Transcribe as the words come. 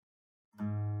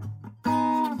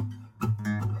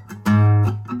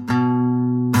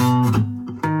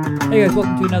Hey guys,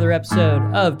 welcome to another episode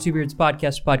of Two Beards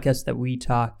Podcast, a podcast that we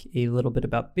talk a little bit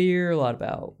about beer, a lot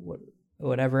about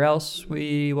whatever else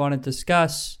we want to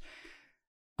discuss.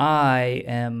 I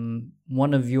am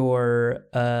one of your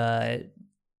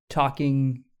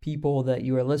talking people that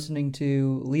you are listening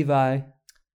to, Levi.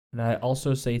 And I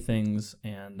also say things,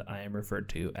 and I am referred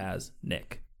to as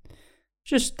Nick.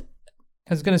 I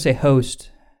was going to say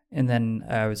host, and then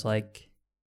I was like,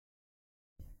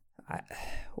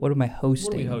 what am I hosting?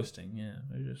 What are we hosting? Yeah.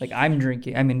 Like, I'm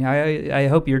drinking. I mean, I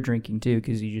hope you're drinking too,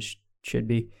 because you just should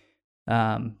be. But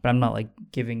I'm not like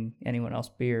giving anyone else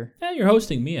beer. Yeah, you're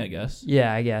hosting me, I guess.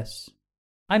 Yeah, I guess.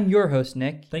 I'm your host,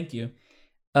 Nick. Thank you.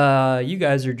 You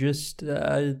guys are just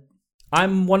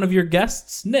I'm one of your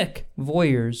guests, Nick.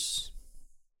 voyeurs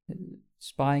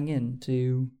spying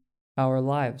into our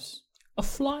lives. A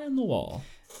fly on the wall.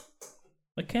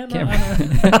 A camera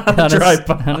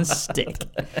on a stick.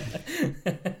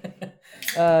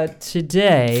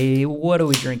 Today, what are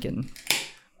we drinking?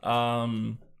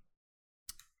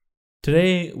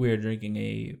 Today we are drinking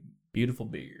a beautiful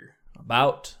beer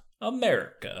about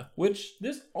America, which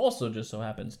this also just so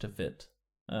happens to fit.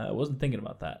 I wasn't thinking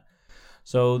about that.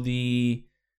 So the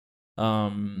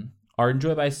our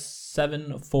Enjoy by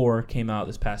 7-4 came out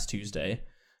this past Tuesday,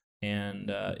 and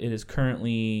it is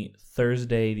currently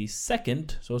Thursday the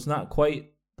 2nd, so it's not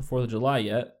quite the 4th of July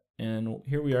yet. And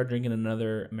here we are drinking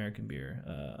another American beer,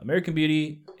 American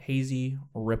Beauty Hazy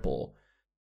Ripple,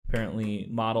 apparently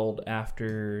modeled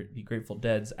after the Grateful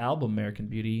Dead's album American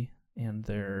Beauty and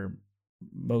their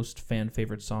most fan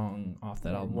favorite song off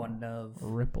that album, One of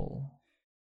Ripple.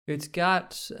 It's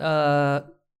got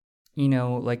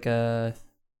like a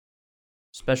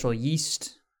special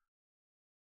yeast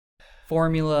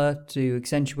formula to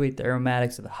accentuate the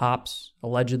aromatics of the hops,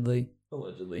 allegedly.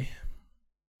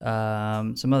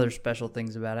 Some other special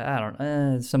things about it. I don't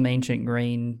know. Some ancient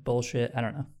grain bullshit. I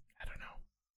don't know.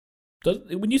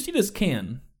 When you see this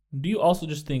can, do you also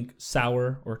just think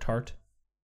sour or tart?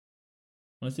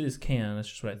 When I see this can, that's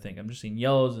just what I think. I'm just seeing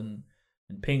yellows and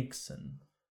pinks, and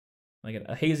like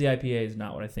a hazy IPA is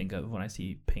not what I think of when I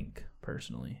see pink,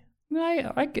 personally.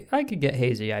 I could get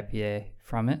hazy IPA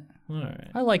from it. All right.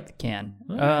 I like the can.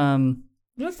 All right. I'm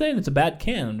not saying it's a bad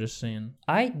can. I'm just saying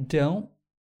I don't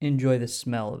enjoy the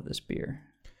smell of this beer.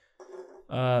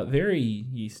 Very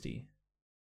yeasty.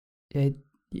 It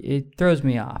throws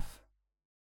me off.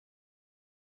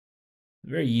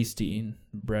 Very yeasty and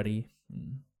bready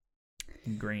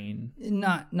and grain.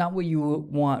 Not what you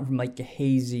want from like a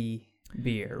hazy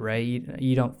beer, right?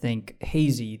 You don't think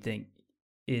hazy. You think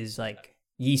is like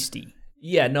yeasty.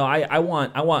 Yeah, no, I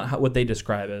want what they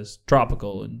describe as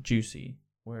tropical and juicy,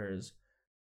 whereas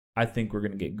I think we're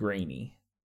gonna get grainy.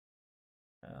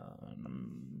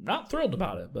 I'm not thrilled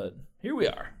about it, but here we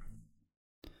are.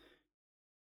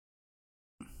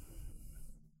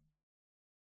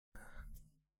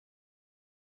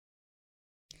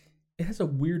 It has a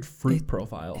weird fruit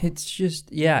profile. It's just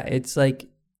it's like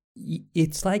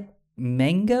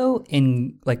mango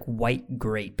and like white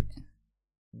grape.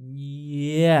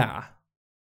 Yeah.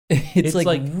 It's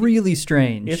like really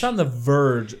strange. It's on the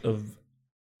verge of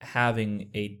having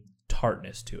a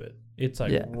tartness to it. It's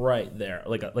right there,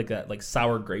 like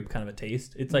sour grape kind of a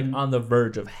taste. It's like on the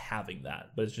verge of having that,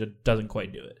 but it just doesn't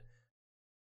quite do it.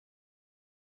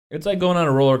 It's like going on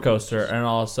a roller coaster, and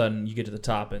all of a sudden you get to the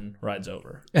top and ride's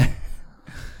over.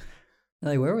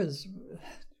 Like, where was?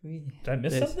 Did I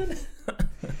miss something?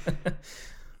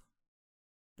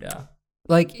 Yeah.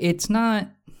 Like, it's not.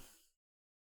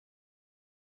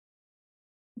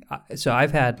 So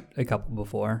I've had a couple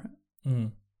before.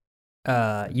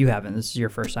 Mm-hmm. You haven't. This is your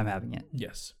first time having it.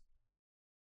 Yes.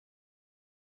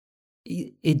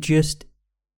 It just.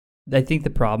 I think the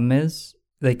problem is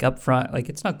like up front, like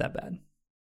it's not that bad.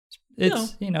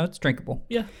 It's it's drinkable.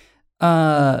 Yeah.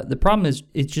 The problem is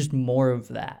it's just more of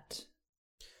that.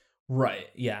 Right.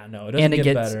 Yeah. No. It doesn't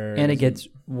get better. And it gets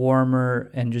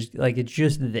warmer, and just like it's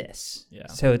just this. Yeah.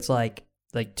 So it's like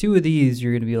two of these,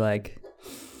 you're gonna be like,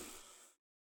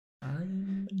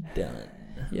 I'm done.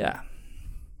 Yeah.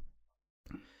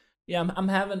 Yeah. I'm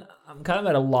kind of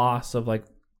at a loss of like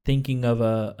thinking of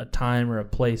a time or a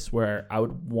place where I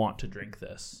would want to drink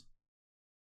this.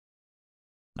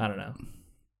 I don't know.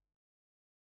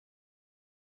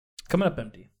 Coming up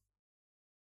empty.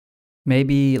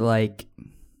 Maybe like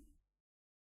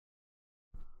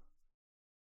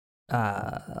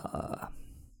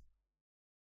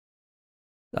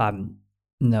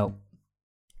no.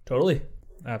 Totally.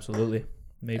 Absolutely.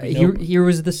 Maybe here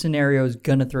was the scenario I was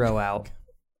gonna throw out,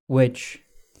 which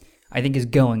I think is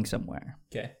going somewhere.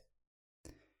 Okay.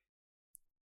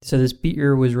 So this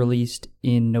beer was released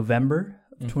in November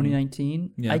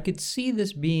 2019. Yeah. I could see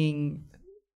this being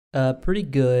pretty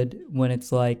good when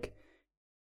it's like,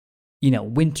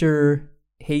 winter,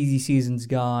 hazy season's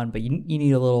gone, but you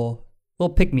need a little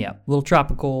pick me up, a little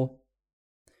tropical,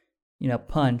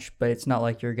 punch. But it's not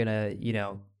like you're gonna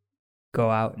go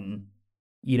out and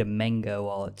eat a mango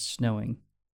while it's snowing.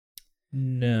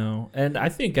 No, and I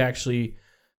think actually,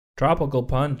 tropical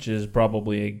punch is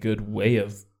probably a good way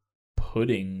of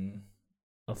putting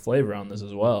a flavor on this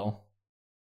as well.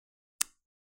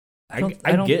 I get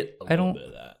a little bit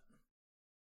of that.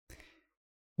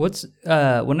 What's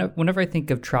whenever I think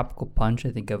of tropical punch,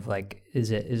 I think of like is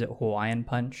it Hawaiian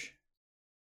punch?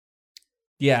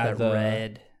 Yeah, that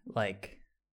red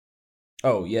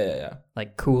Oh yeah.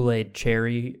 like Kool-Aid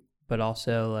cherry, but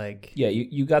also like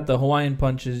you got the Hawaiian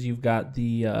punches. You've got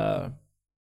the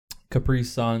Capri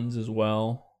Suns as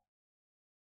well.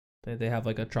 They have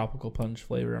like a tropical punch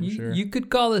flavor. I'm sure you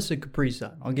could call this a Capri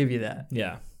Sun. I'll give you that.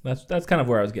 Yeah, that's kind of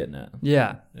where I was getting at.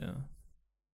 Yeah.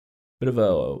 Bit of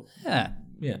a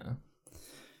yeah.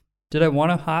 Did I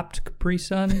want a hopped Capri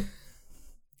Sun?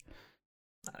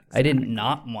 I did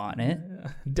not want it.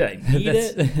 Did I need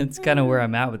it? That's kind of where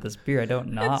I'm at with this beer. I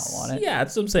don't want it. Yeah,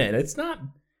 that's what I'm saying. It's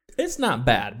not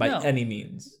bad by any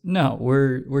means. No,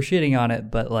 we're shitting on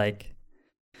it, but like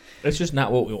it's just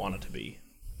not what we want it to be,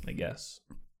 I guess.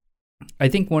 I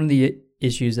think one of the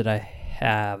issues that I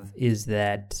have is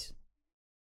that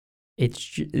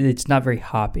it's not very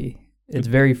hoppy. It's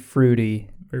very fruity.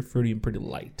 Very fruity and pretty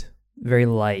light. Very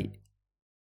light.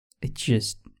 It's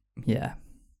just, yeah.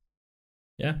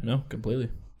 Yeah, no, completely.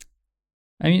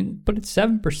 I mean, but it's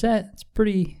 7%. It's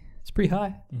pretty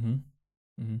high. Mm-hmm.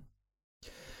 Mm-hmm.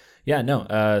 Yeah, no,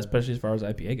 especially as far as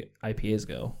IPAs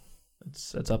go.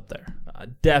 It's up there. I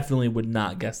definitely would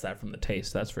not guess that from the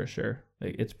taste, that's for sure.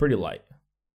 It's pretty light.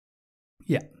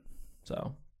 Yeah.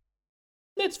 So,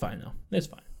 it's fine, though. It's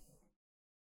fine.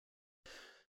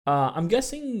 I'm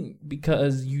guessing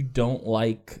because you don't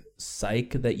like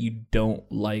Psych that you don't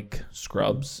like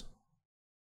Scrubs.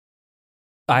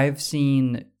 I've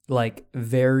seen like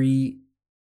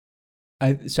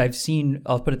I've seen,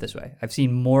 I'll put it this way. I've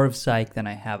seen more of Psych than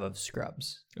I have of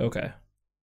Scrubs. Okay.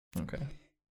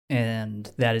 And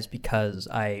that is because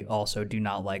I also do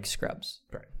not like Scrubs.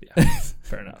 Right. Yeah.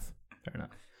 Fair enough.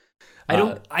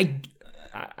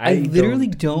 I literally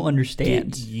don't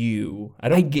understand you. I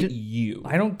don't get you.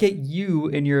 I don't get you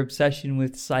and your obsession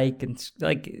with Psych and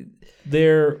like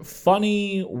they're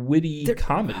funny, witty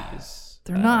comedies.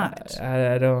 They're not.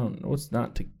 I don't. What's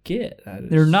not to get?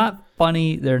 They're not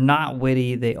funny. They're not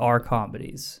witty. They are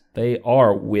comedies. They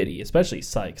are witty, especially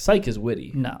Psych. Psych is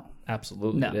witty. No,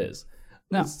 absolutely, it is.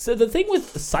 No. So the thing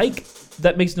with Psych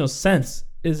that makes no sense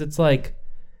is it's like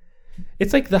I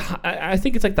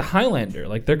think it's like the Highlander.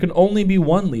 Like there can only be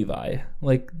one Levi.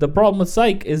 Like the problem with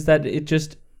Psych is that it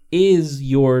just is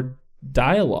your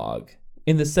dialogue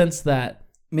in the sense that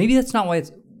maybe that's not why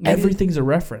it's everything's a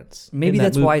reference. Maybe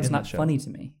that's why it's not funny to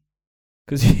me.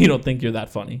 Because you don't think you're that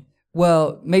funny.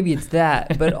 Well, maybe it's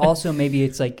that, but also maybe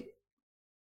it's like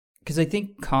because I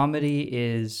think comedy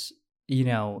is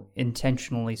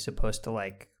intentionally supposed to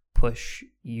like push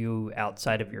you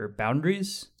outside of your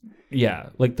boundaries. Yeah,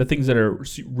 like the things that are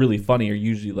really funny are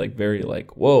usually like very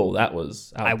like, whoa, that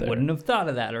was out there. I wouldn't have thought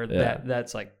of that, or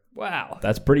that's like, wow,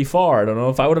 that's pretty far. I don't know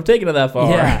if I would have taken it that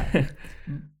far. Yeah.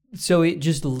 So it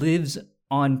just lives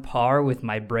on par with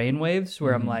my brainwaves,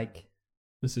 where I'm like,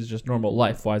 this is just normal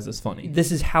life. Why is this funny?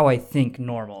 This is how I think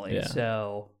normally. Yeah.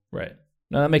 So right,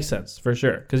 no, that makes sense for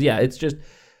sure. Because it's just.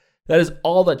 That is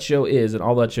all that show is, and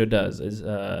all that show does is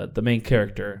the main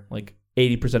character, like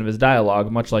 80% of his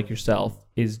dialogue, much like yourself,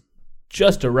 is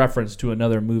just a reference to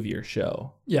another movie or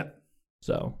show. Yeah.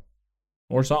 So,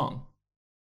 or song.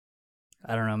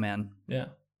 I don't know, man. Yeah.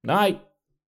 All right.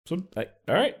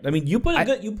 I mean, you put it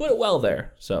good. You put it well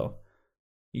there. So,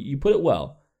 you put it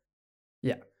well.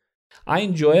 Yeah. I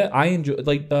enjoy it.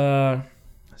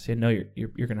 See, I know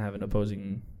you're gonna have an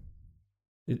opposing.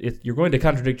 You're going to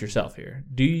contradict yourself here.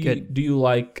 Do you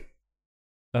like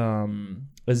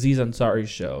Aziz Ansari's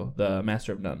show, The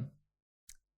Master of None?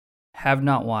 Have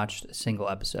not watched a single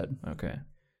episode. Okay.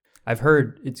 I've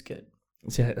heard it's good.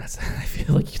 See, I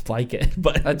feel like you'd like it,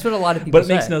 but that's what a lot of people say.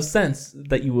 But it makes no sense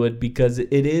that you would, because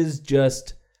it is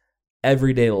just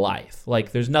everyday life.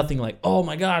 Like there's nothing like, oh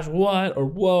my gosh, what, or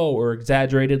whoa, or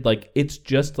exaggerated. Like it's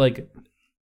just like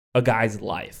a guy's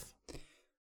life.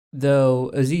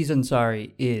 Though Aziz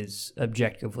Ansari is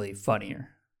objectively funnier.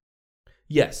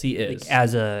 Yes, he is. Like,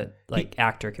 as a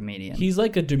actor comedian. He's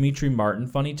like a Dimitri Martin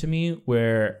funny to me,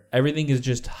 where everything is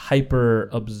just hyper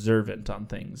observant on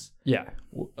things. Yeah.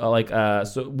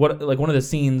 So one of the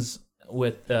scenes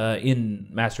with in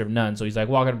Master of None. So he's like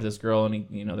walking up to this girl, and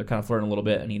they're kind of flirting a little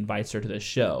bit, and he invites her to this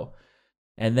show.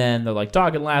 And then they're like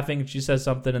talking, laughing, and she says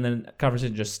something, and then the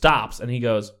conversation just stops, and he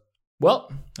goes,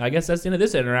 "Well, I guess that's the end of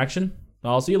this interaction.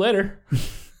 I'll see you later."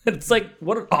 It's like,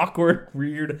 what an awkward,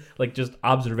 weird, like just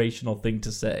observational thing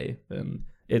to say, and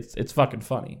it's fucking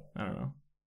funny. I don't know.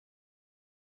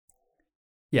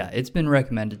 Yeah, it's been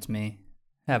recommended to me.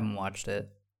 Haven't watched it.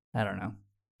 I don't know.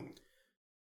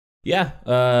 Yeah,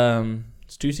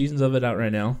 it's 2 seasons of it out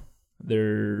right now.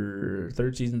 Their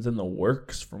third season's in the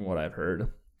works, from what I've heard. I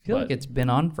feel like it's been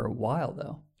on for a while,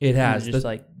 though. It has. Just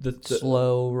the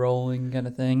slow rolling kind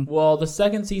of thing. Well, the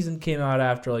second season came out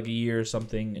after like a year or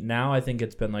something. Now I think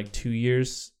it's been like 2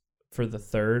 years for the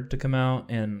third to come out,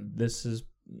 and this is,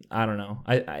 I don't know.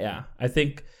 I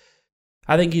think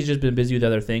he's just been busy with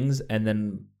other things, and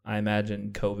then I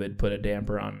imagine COVID put a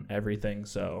damper on everything.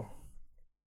 So,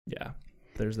 yeah,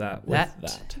 there's that.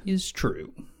 That is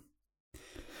true.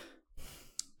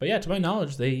 But yeah, to my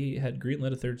knowledge, they had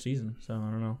greenlit a third season, so I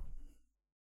don't know.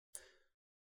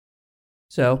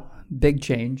 So, big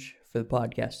change for the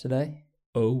podcast today.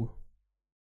 Oh.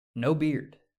 No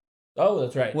beard. Oh,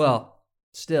 that's right. Well,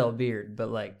 still beard,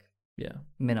 but yeah,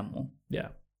 minimal. Yeah.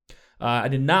 I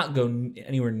did not go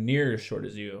anywhere near as short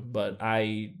as you, but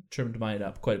I trimmed mine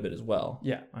up quite a bit as well.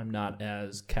 Yeah. I'm not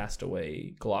as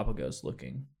Castaway Galapagos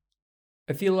looking.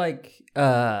 I feel like,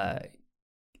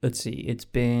 let's see, it's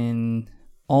been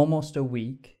almost a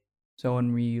week. So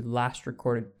when we last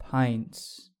recorded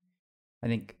Pints, I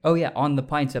think, on the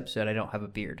Pints episode, I don't have a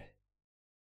beard.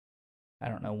 I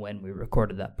don't know when we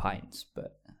recorded that Pints,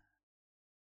 but.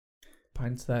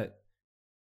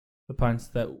 The Pints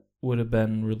that would have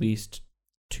been released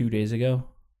 2 days ago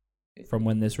from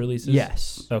when this releases?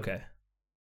 Yes. Okay.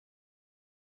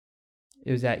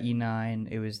 It was at E9.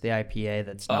 It was the IPA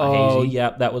that's not hazy. Oh,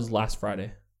 yeah, that was last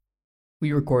Friday.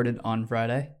 We recorded on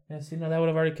Friday. Yeah, see, no, that would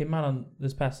have already came out on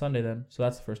this past Sunday then. So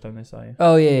that's the first time they saw you.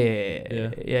 Oh, yeah.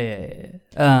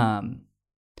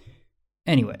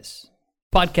 Anyways,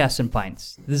 podcasts and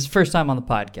Pints. This is the first time on the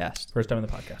podcast. First time on the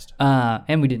podcast.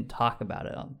 And we didn't talk about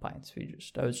it on the Pints.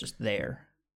 I was just there.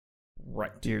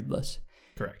 Right. Beardless.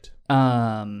 Correct.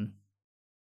 I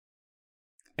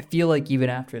feel like even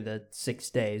after the 6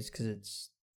 days, because it's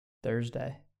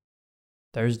Thursday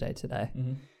today,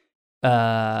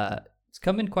 it's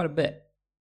come in quite a bit.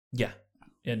 Yeah.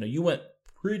 Yeah, no, you went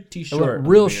pretty I short. went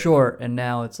real short, and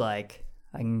now it's like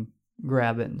I can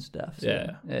grab it and stuff. So,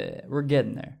 yeah. We're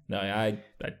getting there. No, I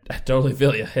totally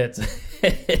feel you.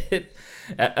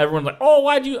 Everyone's like, "Oh,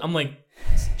 why'd you?" I'm like,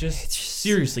 just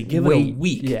seriously, give it a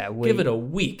week. Yeah, wait. Give it a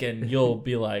week, and you'll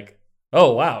be like,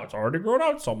 "Oh, wow, it's already grown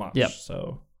out so much." Yep.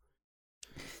 So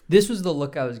this was the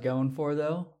look I was going for,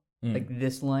 though, like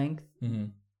this length. Mm-hmm.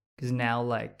 Because now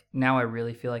I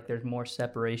really feel like there's more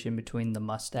separation between the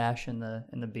mustache and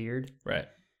the beard. Right.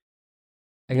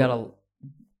 I gotta.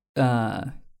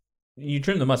 You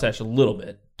trimmed the mustache a little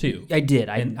bit too. I did.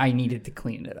 I needed to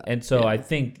clean it up. And so I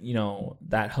think,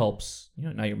 that helps.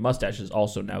 Now your mustache is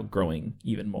also now growing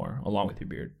even more along with your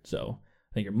beard. So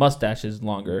I think your mustache is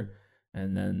longer,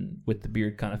 and then with the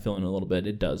beard kind of filling a little bit,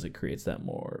 it creates that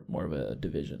more of a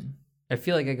division. I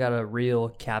feel like I got a real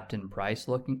Captain Price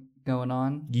look going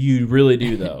on. You really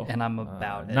do, though. And I'm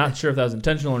about it. Not sure if that was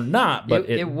intentional or not, but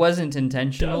it wasn't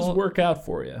intentional. Does work out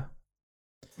for you.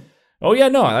 Oh yeah,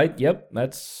 no,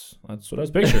 that's what I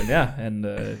was picturing. Yeah, and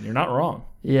you're not wrong.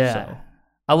 Yeah, so.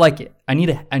 I like it. I need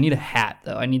a hat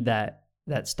though. I need that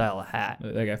style of hat,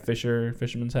 like a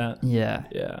fisherman's hat. Yeah,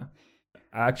 yeah.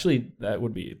 Actually, that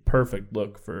would be a perfect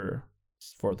look for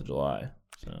 4th of July.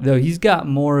 So. Though he's got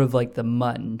more of like the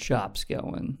mutton chops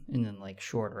going, and then like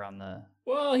shorter on the.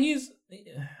 Well, he's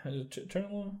turn a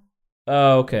little.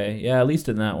 Oh, okay. Yeah, at least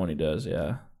in that one he does.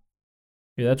 Yeah.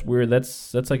 Yeah, that's weird.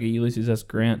 That's like a Ulysses S.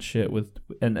 Grant shit with,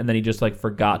 and then he just like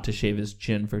forgot to shave his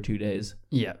chin for 2 days.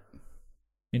 Yeah.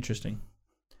 Interesting.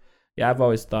 Yeah, I've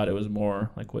always thought it was more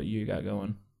like what you got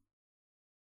going.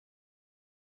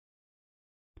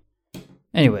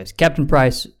 Anyways, Captain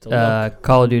Price,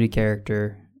 Call of Duty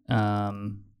character.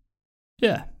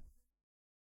 Yeah.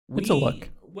 It's a look.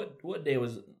 What day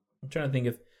was it? I'm trying to think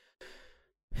if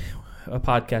a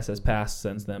podcast has passed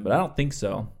since then, but I don't think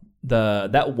so.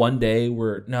 That one day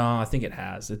I think it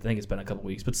has. I think it's been a couple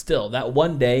weeks, but still, that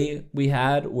one day we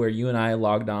had where you and I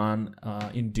logged on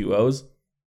in duos.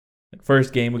 Like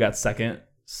first game we got second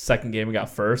game we got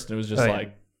first, and it was just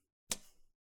like,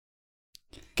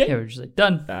 okay, yeah, we're just like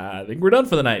done. I think we're done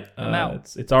for the night. I'm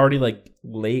out. It's already like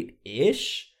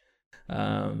late-ish.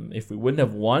 If we wouldn't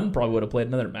have won, probably would have played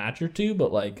another match or two,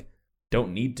 but like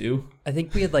don't need to. I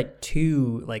think we had like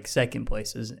 2 like second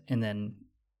places, and then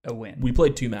a win. We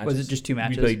played 2 matches. Was it just 2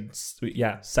 matches? We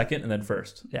played, second and then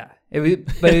first. Yeah.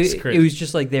 It was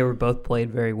just like they were both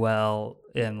played very well,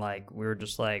 and like we were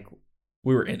just like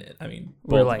we were in it. I mean,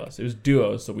 both of us. It was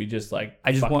duos, so we just like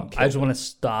I just want to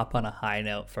stop on a high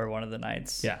note for one of the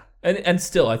nights. Yeah. And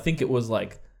still, I think it was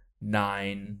like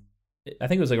 9. I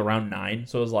think it was like around 9,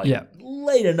 so it was like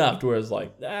late enough to where it was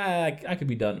like I could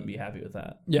be done and be happy with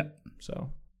that. Yeah.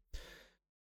 So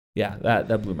yeah,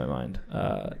 that blew my mind.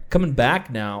 Coming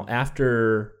back now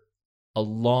after a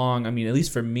long, I mean, at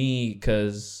least for me,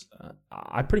 because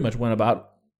I pretty much went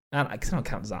about, I don't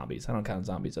count zombies. I don't count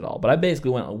zombies at all. But I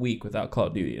basically went a week without Call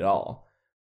of Duty at all.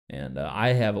 And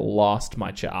I have lost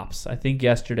my chops. I think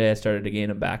yesterday I started to gain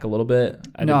them back a little bit.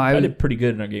 I did pretty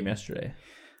good in our game yesterday.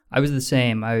 I was the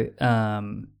same. Like a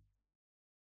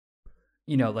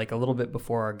little bit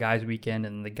before our guys' weekend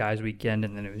and the guys' weekend,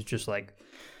 and then it was just like,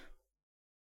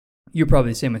 you're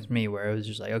probably the same with me, where it was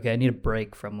just like, okay, I need a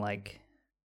break from like.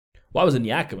 Well, I was in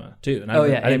Yakima too, and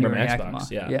I didn't bring my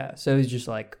Xbox. Yeah. So it was just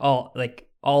like all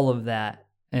of that,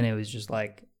 and it was just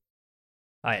like,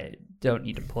 I don't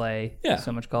need to play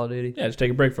so much Call of Duty. Yeah, just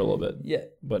take a break for a little bit. Yeah.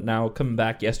 But now coming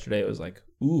back yesterday, it was like,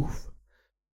 oof.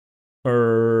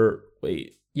 Or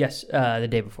wait. Yes, the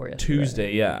day before yesterday.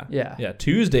 Tuesday, yeah. Yeah,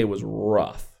 Tuesday was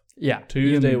rough. Yeah.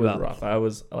 Tuesday was rough. I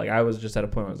was just at a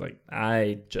point where I was like,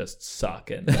 I just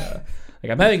suck. And like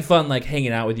I'm having fun like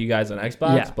hanging out with you guys on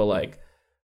Xbox, but like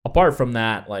apart from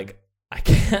that, like I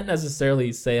can't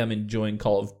necessarily say I'm enjoying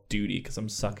Call of Duty because I'm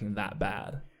sucking that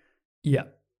bad. Yeah.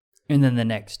 And then the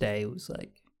next day it was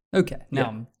like, okay,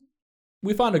 now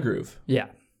we found a groove. Yeah.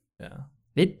 Yeah.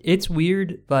 It's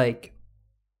weird, like,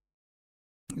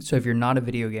 so if you're not a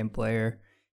video game player,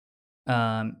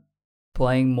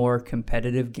 playing more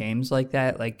competitive games like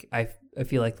that, like I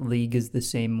feel like League is the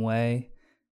same way.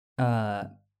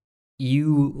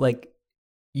 You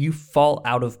fall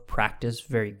out of practice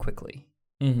very quickly.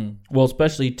 Mm-hmm. Well,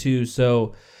 especially too.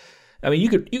 So, I mean, you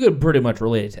could pretty much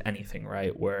relate it to anything,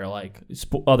 right? Where like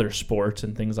other sports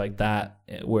and things like that,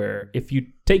 where if you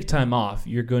take time off,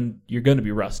 you're going to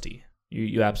be rusty.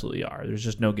 You absolutely are. There's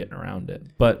just no getting around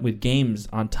it. But with games,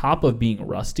 on top of being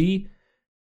rusty,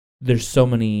 there's so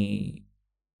many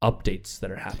updates that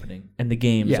are happening, and the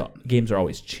games are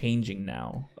always changing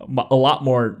now. A lot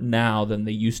more now than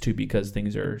they used to because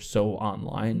things are so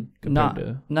online. Not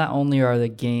only are the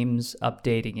games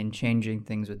updating and changing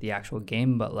things with the actual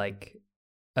game, but like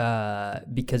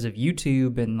because of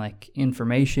YouTube and like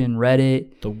information,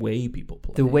 Reddit, the way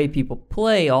people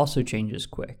play also changes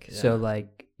quick. Yeah. So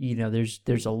like,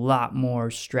 there's a lot more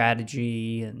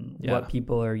strategy and what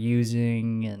people are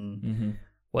using and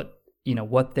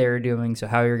what they're doing. So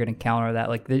how you're going to counter that.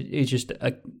 Like it's just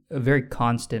a very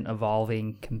constant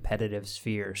evolving competitive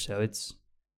sphere. So it's,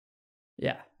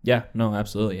 Yeah, no,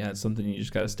 absolutely. Yeah, it's something you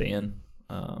just got to stay in.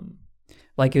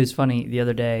 Like it was funny the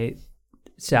other day,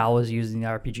 Sal was using the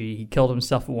RPG. He killed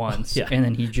himself once and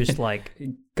then he just like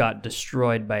got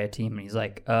destroyed by a team. And he's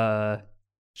like,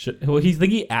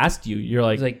 he asked you. You're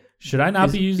like, should I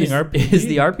not be using RPG? Is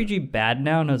the RPG bad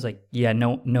now? And I was like, yeah,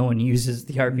 no one uses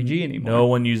the RPG anymore. No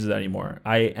one uses it anymore.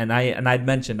 I'd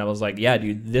mentioned, I was like, yeah,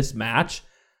 dude, this match,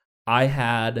 I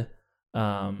had,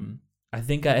 I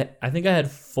think I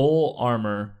had full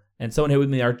armor, and someone hit with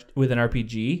me with an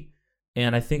RPG,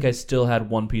 and I think I still had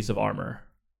one piece of armor.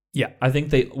 Yeah, I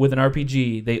think with an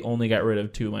RPG they only got rid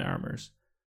of 2 of my armors,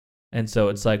 and so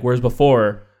it's like, whereas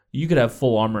before you could have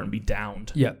full armor and be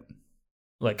downed. Yeah.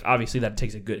 Like, obviously, that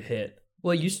takes a good hit.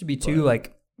 Well, it used to be, too,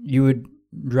 like, you would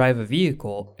drive a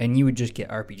vehicle, and you would just get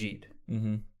RPG'd.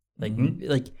 Mm-hmm.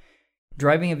 Like,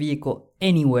 driving a vehicle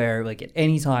anywhere, like, at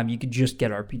any time, you could just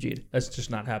get RPG'd. That's just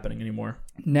not happening anymore.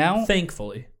 Now...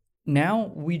 Thankfully.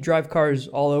 Now, we drive cars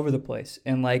all over the place,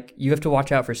 and, like, you have to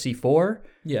watch out for C4.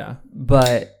 Yeah.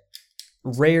 But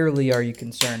rarely are you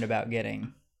concerned about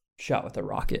getting shot with a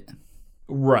rocket.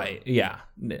 Right. Yeah.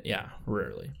 Yeah.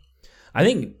 Rarely. I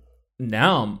think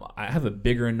now I have a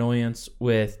bigger annoyance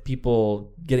with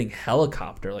people getting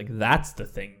helicopter. Like, that's the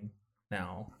thing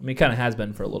now. I mean, it kind of has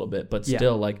been for a little bit, but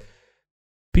still, like,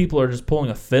 people are just pulling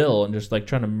a Phil and just like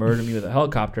trying to murder me with a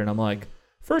helicopter. And I'm like,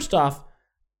 first off,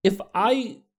 if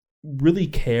I really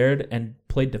cared and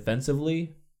played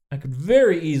defensively, I could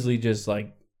very easily just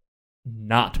like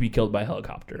not be killed by a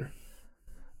helicopter.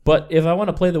 But if I want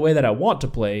to play the way that I want to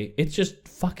play, it's just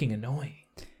fucking annoying.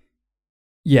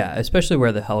 Yeah, especially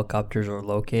where the helicopters are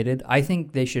located. I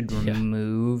think they should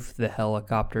remove the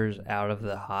helicopters out of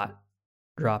the hot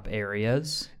drop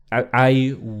areas.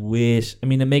 I wish. I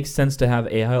mean, it makes sense to have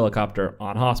a helicopter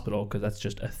on hospital because that's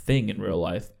just a thing in real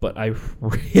life. But I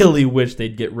really wish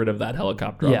they'd get rid of that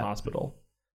helicopter on hospital.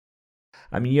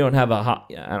 I mean, you don't have I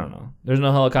don't know. There's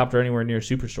no helicopter anywhere near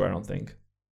Superstore, I don't think.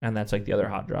 And that's like the other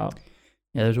hot drop.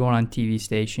 Yeah, there's one on TV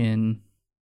station.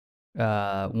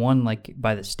 One like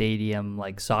by the stadium,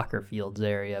 like soccer fields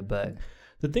area, but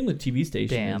the thing with TV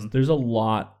stations is Damn. there's a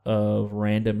lot of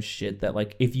random shit that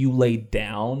like if you lay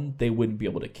down, they wouldn't be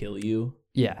able to kill you.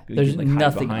 yeah, You there's can, like, hide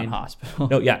nothing behind. on hospital.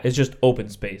 No, yeah, it's just open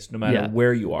space no matter Yeah.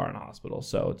 where you are in a hospital.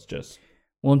 So it's just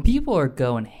When people are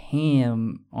going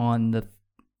ham on the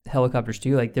helicopters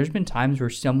too, like there's been times where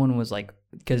someone was like,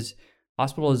 because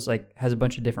hospital is like has a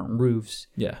bunch of different roofs,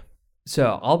 yeah.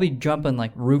 so I'll be jumping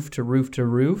like roof to roof to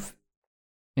roof,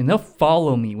 and they'll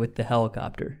follow me with the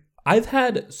helicopter. I've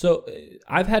had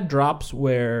drops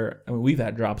where we've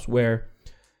had drops where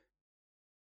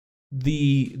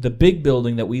the big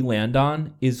building that we land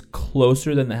on is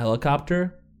closer than the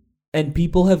helicopter, and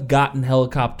people have gotten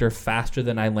helicopter faster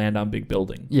than I land on big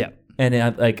building. Yeah, And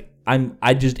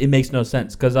it makes no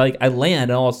sense because I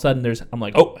land and all of a sudden I'm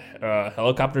like, oh,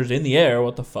 helicopter's in the air.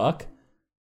 What the fuck?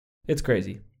 It's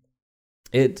crazy.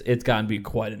 It's gotten to be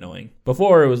quite annoying.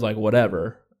 Before it was like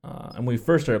whatever. And when we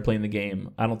first started playing the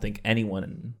game, I don't think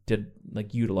anyone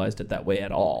utilized it that way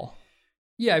at all.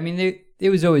 yeah. I mean, it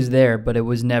was always there, but it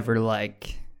was never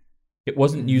like It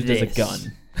wasn't used as a this. gun.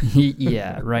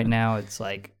 Yeah, right now it's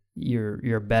like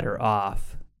you're better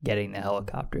off getting the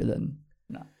helicopter than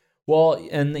not. Well,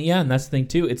 and that's the thing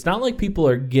too. It's not like people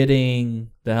are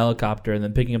getting the helicopter and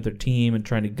then picking up their team and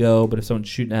trying to go, but if someone's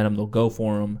shooting at them, they'll go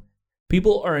for them.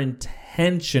 People are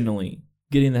intentionally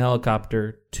getting the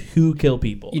helicopter to kill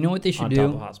people. You know what they should on do?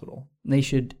 top of hospital. They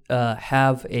should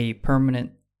have a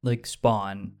permanent like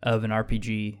spawn of an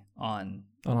RPG on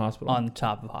Hospital. on the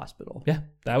top of hospital. Yeah,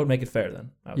 that would make it fair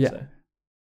then, I would say.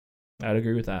 I'd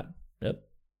agree with that. Yep.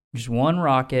 Just one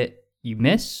rocket, you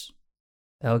miss,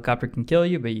 the helicopter can kill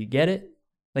you, but you get it.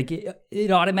 Like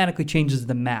it automatically changes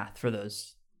the math for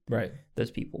those Right.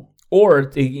 people. Or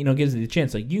it gives you the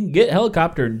chance. Like you can get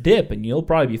helicopter and dip and you'll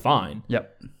probably be fine.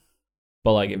 Yep.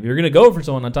 But like if you're gonna go for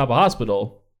someone on top of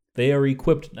hospital, they are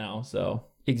equipped now, so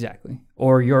Exactly.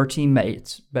 Or your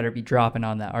teammates better be dropping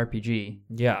on that RPG.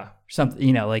 yeah.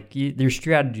 Something, their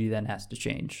strategy then has to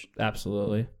change.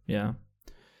 Absolutely, yeah.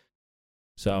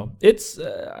 So it's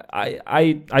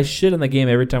I shit on the game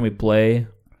every time we play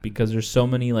because there's so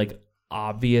many like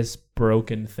obvious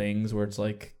broken things where it's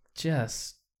like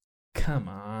just come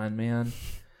on, man.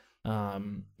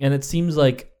 And it seems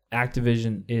like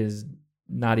Activision is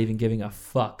not even giving a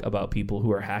fuck about people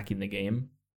who are hacking the game.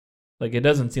 Like it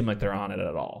doesn't seem like they're on it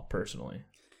at all, personally.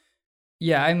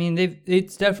 Yeah, I mean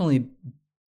it's definitely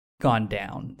gone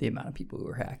down the amount of people who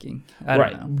are hacking. I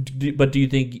don't know. But do you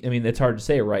think? I mean, it's hard to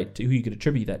say, right? To who you could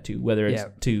attribute that to, whether it's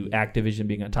to Activision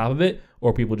being on top of it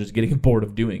or people just getting bored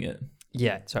of doing it.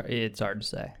 Yeah, it's hard to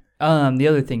say. The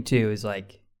other thing too is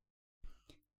like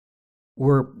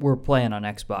we're playing on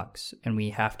Xbox and we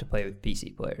have to play with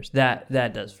PC players. That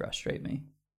does frustrate me.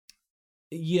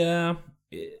 Yeah,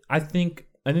 I think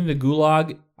the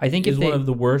Gulag is one of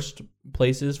the worst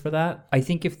places for that. I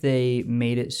think if they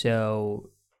made it so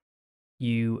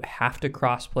you have to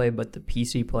crossplay, but the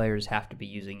PC players have to be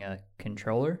using a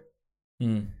controller.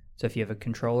 So if you have a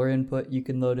controller input, you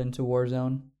can load into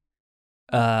Warzone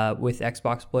with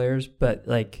Xbox players. But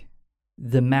like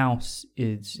the mouse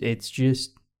it's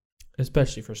just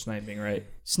especially for sniping, right?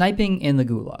 Sniping in the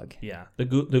Gulag. Yeah, the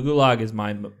Gulag is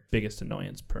my biggest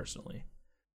annoyance personally.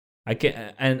 I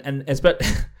can't and especially.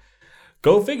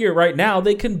 Go figure, right now,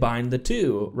 they combine the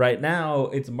two. Right now,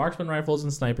 it's marksman rifles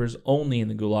and snipers only in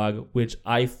the Gulag, which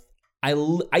I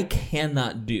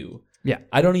cannot do. Yeah.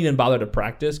 I don't even bother to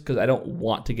practice because I don't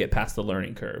want to get past the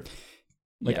learning curve.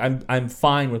 Like, yeah. I'm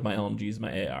fine with my LMGs,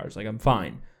 my ARs. Like, I'm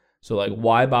fine. So, like,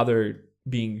 why bother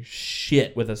being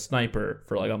shit with a sniper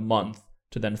for, like, a month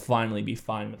to then finally be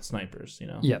fine with snipers, you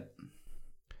know? Yep.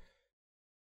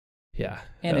 Yeah.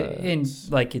 And it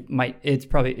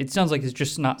sounds like it's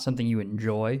just not something you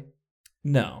enjoy.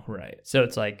 No, right. So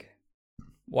it's like,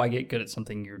 why get good at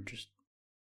something you're just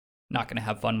not going to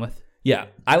have fun with? Yeah.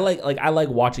 I like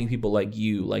watching people like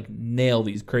you like nail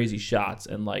these crazy shots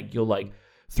and like you'll like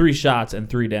 3 shots and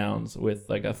 3 downs with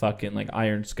like a fucking like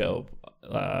iron scope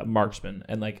marksman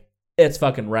and like it's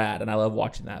fucking rad and I love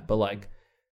watching that. But like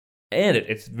and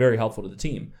it's very helpful to the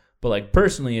team. But like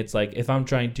personally, it's like if I'm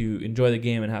trying to enjoy the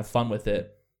game and have fun with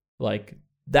it, like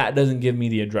that doesn't give me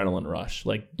the adrenaline rush.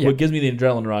 Like what gives me the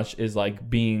adrenaline rush is like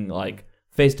being like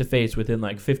face to face within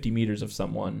like 50 meters of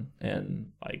someone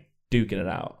and like duking it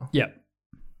out. Yep.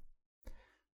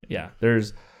 Yeah,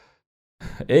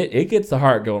 it gets the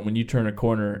heart going when you turn a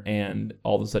corner and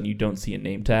all of a sudden you don't see a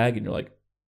name tag and you're like,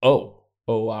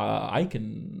 I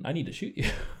need to shoot you.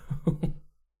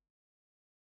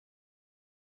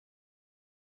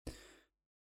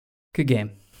 Good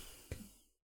game.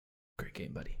 Great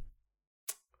game, buddy.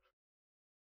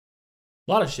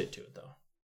 A lot of shit to it, though.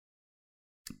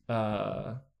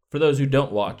 For those who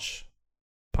don't watch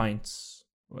Pints,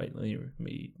 wait, let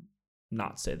me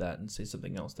not say that and say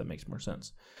something else that makes more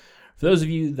sense. For those of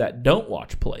you that don't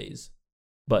watch plays,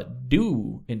 but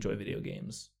do enjoy video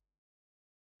games,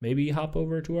 maybe hop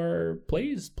over to our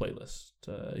plays playlist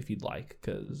if you'd like,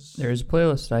 because There's a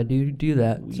playlist. I do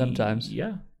that sometimes.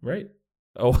 Yeah, right.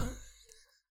 Oh,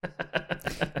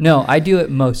 No, I do it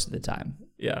most of the time.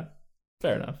 yeah,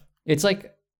 fair enough. It's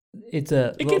like it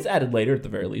Gets added later at the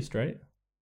very least, right?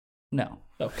 No.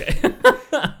 Okay.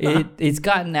 It's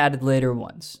gotten added later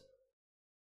once.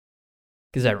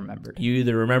 Because I remembered. You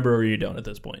either remember or you don't at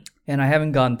this point. And I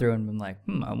haven't gone through and been like,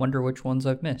 I wonder which ones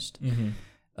I've missed. Mm-hmm.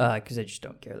 Because I just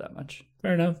don't care that much.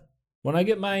 Fair enough. When I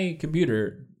get my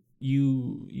computer,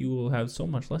 you will have so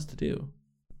much less to do.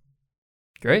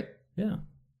 Great. Yeah.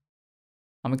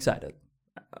 I'm excited.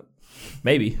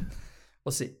 Maybe.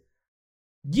 We'll see.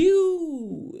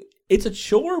 It's a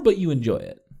chore, but you enjoy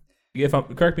it.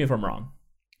 Correct me if I'm wrong.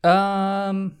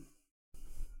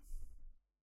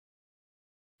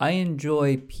 I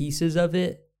enjoy pieces of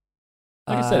it.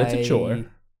 Like I said, it's a chore.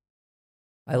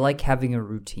 I like having a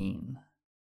routine.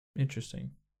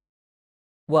 Interesting.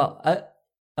 Well,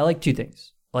 I like two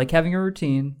things. I like having a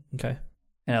routine, Okay.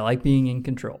 and I like being in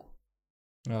control.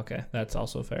 Okay, that's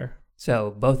also fair.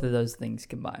 So both of those things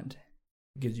combined.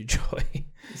 Gives you joy.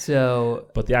 So,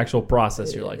 But the actual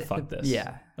process, you're like, fuck this.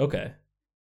 Yeah. Okay.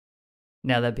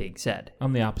 Now that being said,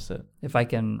 I'm the opposite. if I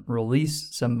can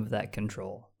release some of that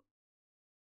control,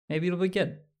 maybe it'll be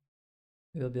good.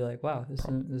 It'll be like, wow, this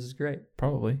is great.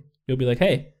 Probably. You'll be like,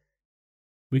 hey,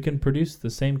 we can produce the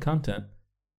same content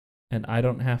and I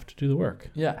don't have to do the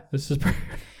work. Yeah. This is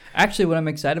Actually, what I'm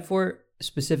excited for,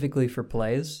 specifically for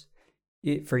plays,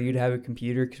 for you to have a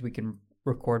computer because we can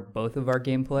record both of our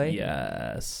gameplay.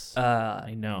 Yes.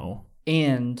 I know.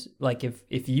 And like if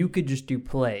you could just do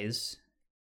plays,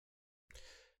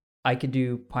 I could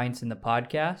do Pints in the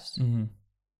podcast. Mm-hmm.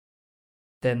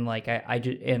 Then like I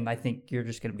just, and I think you're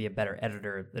just going to be a better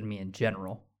editor than me in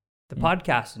general. The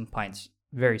podcast and Pints,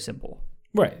 very simple.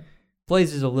 Right.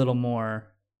 Plays is a little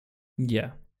more.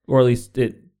 Yeah. Or at least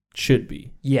it should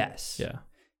be. Yes. Yeah.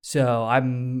 So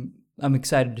I'm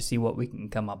excited to see what we can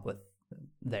come up with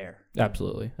there.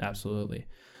 Absolutely. Absolutely.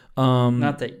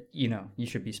 Not that, you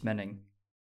should be spending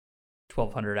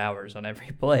 1,200 hours on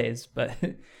every plays, but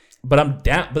But I'm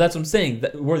down. But that's what I'm saying.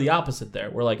 That we're the opposite there.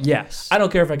 We're like, yes. I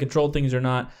don't care if I control things or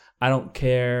not. I don't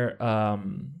care.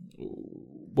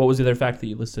 What was the other fact that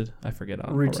you listed? I forget.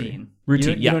 Routine.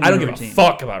 Routine. You I don't give routine. a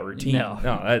fuck about routine. No.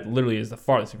 That literally is the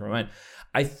farthest thing from my mind.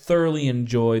 I thoroughly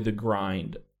enjoy the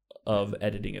grind of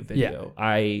editing a video. Yeah.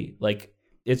 I like.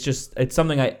 It's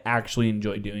something I actually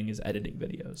enjoy doing is editing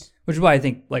videos. Which is why I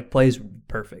think like plays would be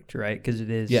perfect, right? Because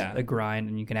it is Yeah. a grind,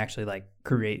 and you can actually like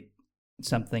create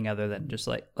something other than just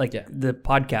like Yeah. the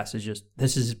podcast is just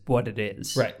this is what it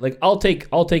is. Right. Like I'll take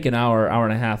an hour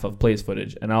and a half of plays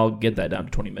footage and I'll get that down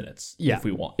to 20 minutes Yeah. if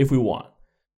we want.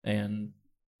 And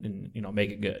make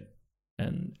it good.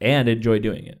 And enjoy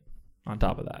doing it on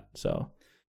top of that. So,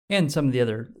 And some of the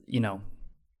other,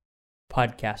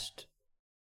 podcast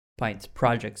Pints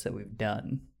projects that we've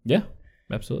done. yeah.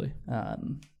 Absolutely.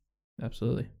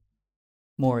 Absolutely.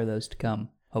 More of those to come,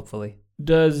 hopefully.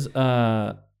 Does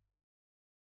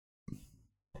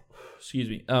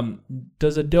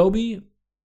does Adobe,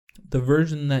 the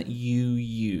version that you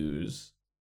use,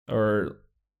 or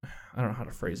I don't know how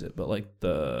to phrase it, but like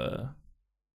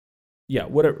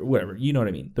whatever, you know what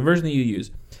I mean, the version that you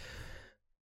use,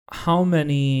 how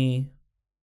many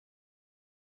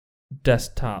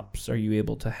desktops are you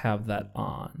able to have that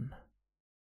on?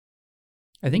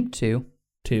 I think 2.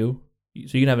 2?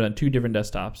 So you can have it on 2 different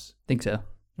desktops. Think so.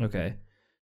 Okay.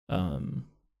 Do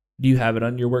you have it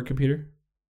on your work computer?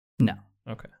 No.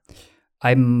 Okay.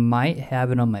 I might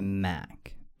have it on my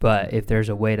Mac, but if there's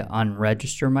a way to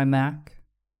unregister my Mac,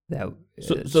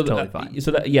 it's totally fine.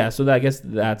 So I guess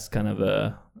that's kind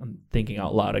of I'm thinking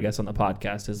out loud, I guess, on the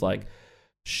podcast is like,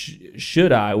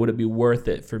 would it be worth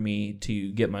it for me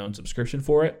to get my own subscription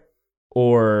for it?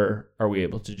 Or are we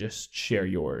able to just share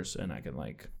yours and I can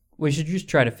like... We should just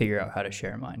try to figure out how to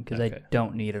share mine because Okay. I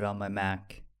don't need it on my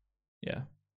Mac. Yeah.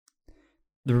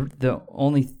 I don't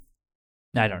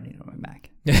need it on my Mac.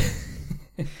 I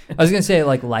was going to say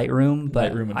like Lightroom,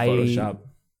 but Lightroom and Photoshop.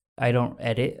 I don't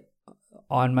edit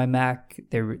on my Mac.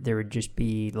 There would just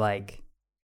be like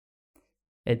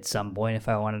at some point if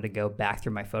I wanted to go back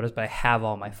through my photos, but I have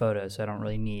all my photos, so I don't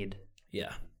really need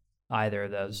Yeah. either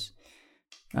of those.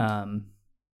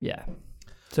 Yeah.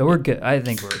 So we're good. I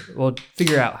think we'll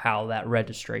figure out how that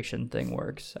registration thing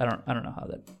works. I don't know how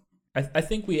that. I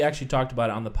think we actually talked about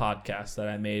it on the podcast that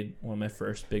I made one of my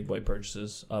first big boy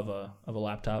purchases of a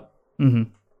laptop.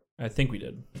 Mm-hmm. I think we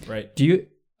did, right? Do you?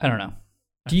 I don't know.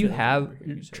 Do you feel like have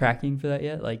we tracking for that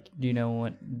yet? Like, do you know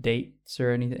what dates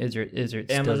or anything? Is it still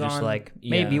just Amazon, like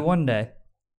maybe one day?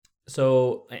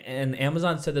 So, and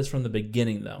Amazon said this from the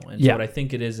beginning, though. And so Yeah. what I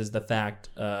think it is the fact,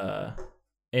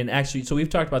 and actually, so we've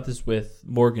talked about this with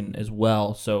Morgan as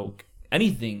well. So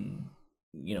anything,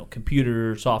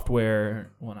 computer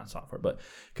software, well, not software, but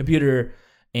computer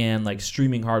and like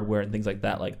streaming hardware and things like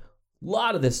that, like a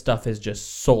lot of this stuff is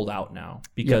just sold out now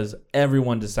because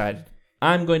everyone decided,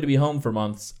 I'm going to be home for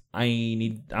months.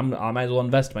 I might as well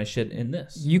invest my shit in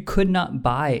this. You could not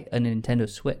buy a Nintendo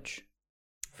Switch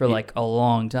for like a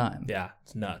long time. Yeah,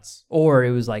 it's nuts. Or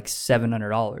it was like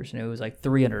 $700 and it was like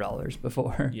 $300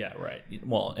 before. Yeah, right.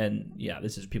 Well, and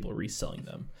this is people reselling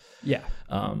them.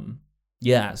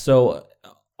 Yeah. So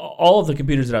all of the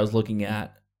computers that I was looking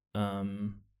at,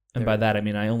 and by that I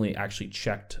mean I only actually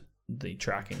checked the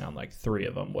tracking on like 3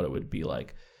 of them, what it would be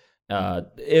like.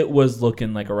 It was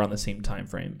looking like around the same time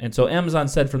frame. And so Amazon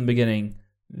said from the beginning,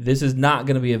 this is not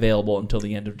going to be available until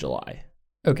the end of July.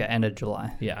 Okay, end of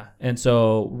July. Yeah. And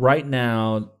so right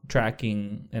now,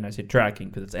 tracking, and I say tracking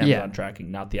because it's Amazon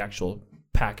tracking, not the actual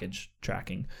package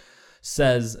tracking,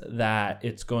 says that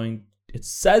it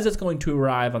says it's going to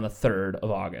arrive on the 3rd of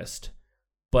August,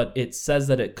 but it says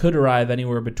that it could arrive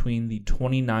anywhere between the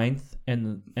 29th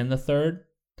and the 3rd.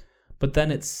 But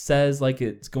then it says like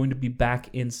it's going to be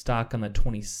back in stock on the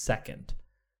 22nd.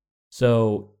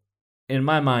 So in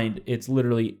my mind, it's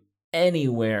literally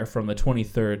anywhere from the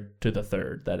 23rd to the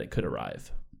 3rd that it could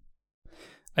arrive.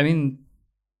 I mean,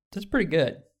 that's pretty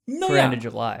good for end of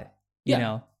July. You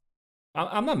know,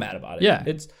 I'm not mad about it. Yeah,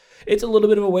 it's a little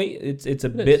bit of a wait. It's a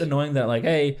bit annoying that like,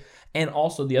 hey, and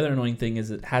also the other annoying thing is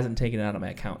it hasn't taken it out of my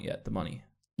account yet, the money.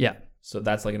 Yeah. So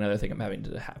that's like another thing I'm having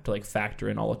to like factor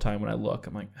in all the time when I look.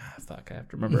 I'm like, fuck, I have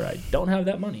to remember I don't have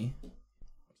that money.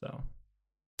 So,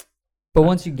 but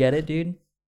once you get it, dude,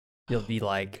 you'll be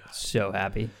like so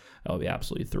happy. I'll be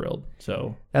absolutely thrilled.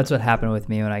 So that's what happened with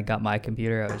me when I got my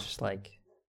computer. I was just like,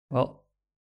 well,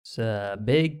 it's a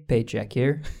big paycheck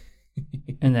here.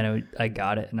 And then I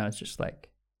got it and I was just like,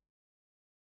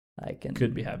 I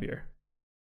could be happier.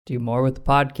 Do more with the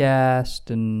podcast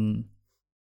and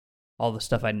all the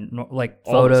stuff like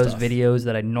photos, videos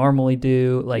that I normally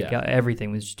do. Like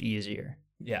everything was just easier.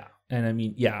 Yeah. And I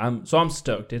mean, I'm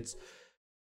stoked. It's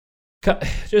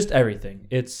just everything.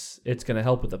 It's going to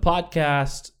help with the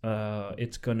podcast.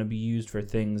 It's going to be used for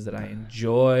things that I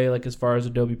enjoy, like as far as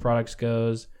Adobe products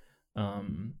goes.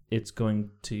 It's going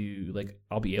to like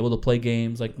I'll be able to play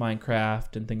games like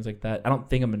Minecraft and things like that. I don't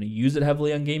think I'm going to use it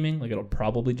heavily on gaming. Like it'll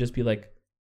probably just be like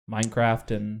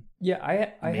Minecraft and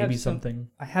I maybe have something.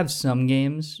 I have some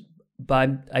games,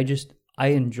 but I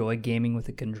enjoy gaming with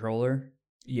a controller.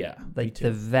 Yeah, like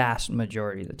the vast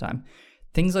majority of the time.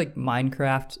 Things like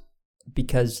Minecraft,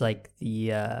 because like the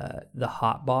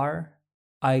hotbar,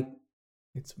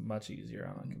 it's much easier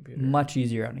on a computer. Much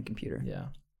easier on a computer. Yeah.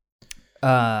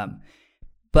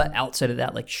 But outside of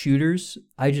that, like shooters,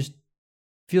 I just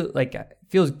feel like it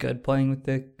feels good playing with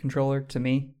the controller to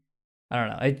me. I don't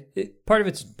know. Part of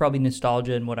it's probably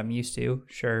nostalgia and what I'm used to,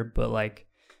 sure, but like,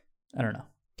 I don't know.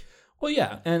 Well,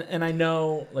 yeah, and I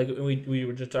know, like we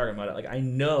were just talking about it. Like I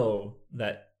know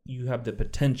that you have the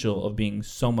potential of being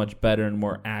so much better and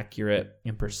more accurate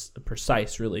and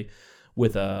precise, really,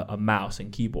 with a mouse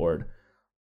and keyboard.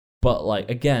 But like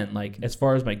again, like as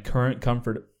far as my current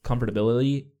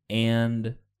comfortability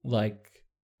and like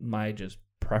my just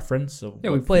preference of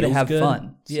we play to have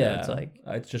fun. So it's like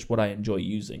it's just what I enjoy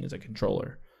using as a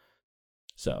controller.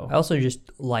 So I also just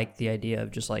like the idea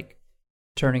of just like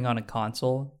turning on a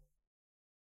console,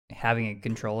 having a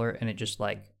controller, and it just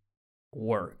like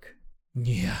work.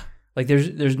 Yeah. Like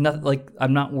there's nothing, like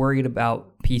I'm not worried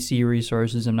about PC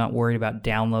resources. I'm not worried about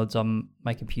downloads on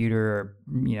my computer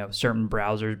or certain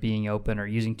browsers being open or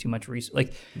using too much resource.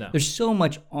 Like there's so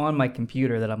much on my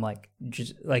computer that I'm like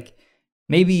just like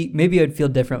maybe I'd feel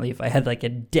differently if I had like a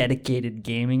dedicated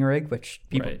gaming rig, which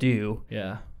people do.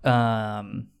 Yeah.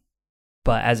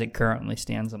 But as it currently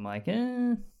stands, I'm like,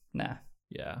 nah.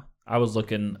 Yeah. I was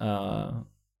looking.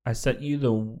 I sent you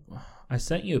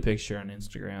a picture on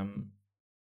Instagram.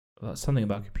 Something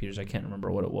about computers. I can't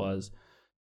remember what it was.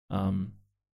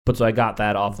 But so I got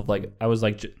that off of like, I was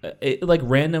like,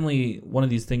 randomly one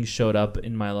of these things showed up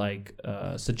in my like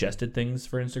suggested things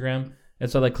for Instagram.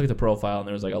 And so I like clicked the profile, and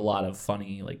there was like a lot of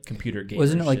funny like computer games.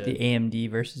 Wasn't it like the AMD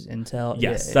versus Intel?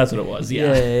 Yes, that's what it was.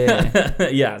 Yeah.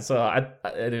 Yeah. So I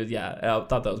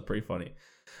thought that was pretty funny,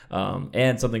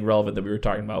 and something relevant that we were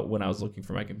talking about when I was looking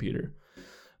for my computer.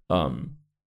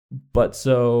 But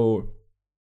so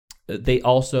they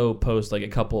also post like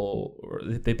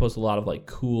they post a lot of like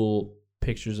cool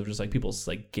pictures of just like people's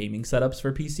like gaming setups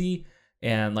for PC,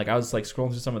 and like I was like scrolling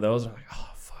through some of those, and I'm like, oh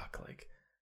fuck, like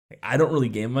I don't really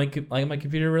game my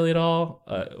computer really at all,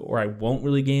 or I won't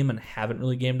really game and haven't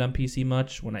really gamed on PC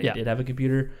much when I did have a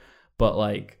computer, but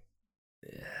like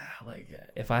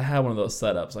if I had one of those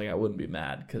setups, like I wouldn't be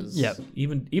mad, because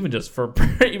even just for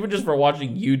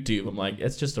watching YouTube, I'm like,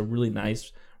 it's just a really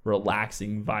nice,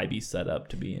 relaxing, vibey setup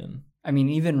to be in. I mean,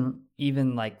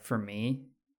 even like for me,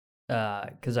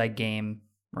 because I game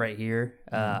right here,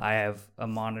 I have a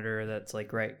monitor that's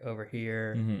like right over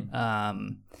here,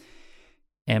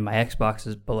 and my Xbox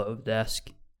is below the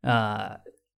desk.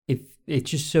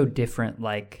 It's just so different,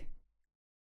 like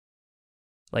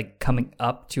coming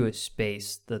up to a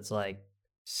space that's like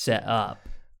set up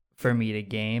for me to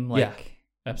game, like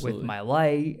with my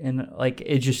light, and like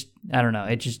it just, I don't know,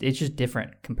 it's just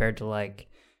different compared to like,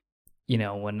 you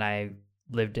know, when I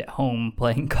lived at home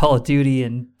playing Call of Duty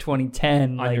in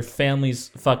 2010 on your family's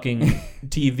fucking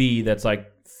TV that's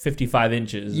like 55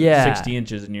 inches, 60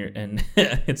 inches, and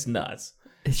it's nuts.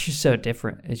 It's just so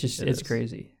different. It's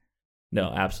crazy. No,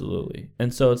 absolutely.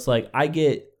 And so it's like I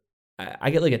get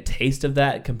like a taste of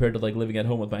that compared to like living at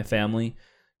home with my family.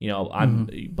 You know,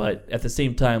 but at the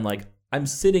same time, like I'm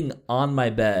sitting on my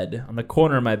bed, on the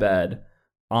corner of my bed,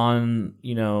 on,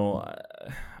 you know,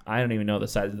 I don't even know the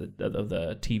size of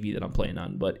the TV that I'm playing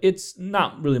on, but it's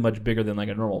not really much bigger than like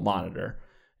a normal monitor.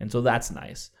 And so that's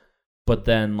nice. But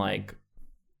then like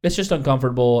it's just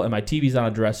uncomfortable, and my TV's on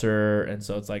a dresser, and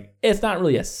so it's like it's not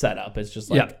really a setup. It's just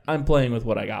like I'm playing with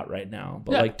what I got right now.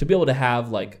 But like to be able to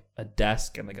have like a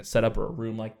desk and like a setup or a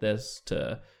room like this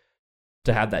to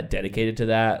have that dedicated to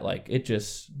that, like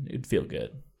it'd feel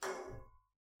good.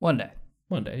 One day,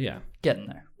 yeah, getting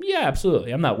there. Yeah,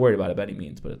 absolutely. I'm not worried about it by any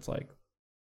means, but it's like,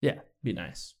 be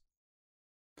nice.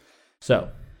 So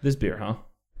this beer, huh?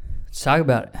 Let's talk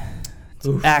about it.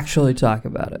 Let's actually talk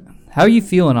about it. How are you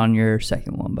feeling on your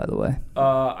second one, by the way?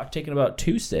 I've taken about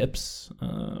 2 sips,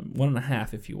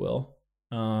 1.5, if you will.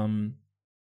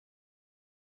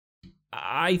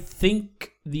 I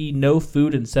think the no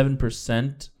food and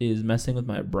 7% is messing with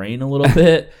my brain a little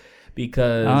bit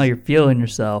because you're feeling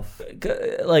yourself.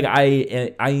 Like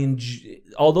I enjoy,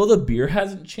 although the beer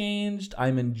hasn't changed,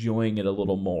 I'm enjoying it a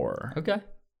little more. Okay.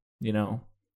 You know,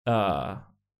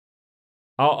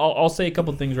 I'll say a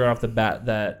couple things right off the bat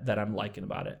that I'm liking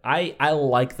about it. I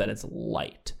like that it's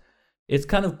light. It's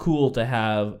kind of cool to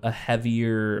have a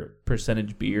heavier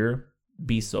percentage beer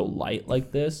be so light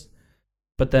like this,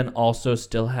 but then also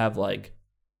still have like,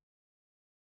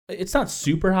 it's not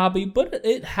super hoppy, but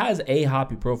it has a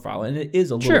hoppy profile, and it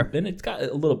is a little, and it's got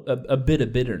a bit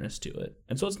of bitterness to it,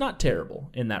 and so it's not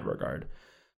terrible in that regard.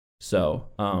 So,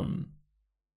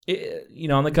 you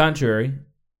know, on the contrary,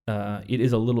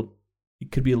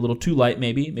 it could be a little too light,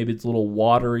 maybe it's a little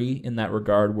watery in that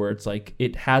regard, where it's like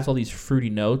it has all these fruity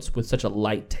notes with such a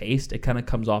light taste, it kind of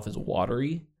comes off as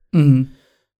watery.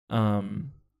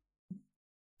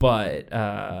 But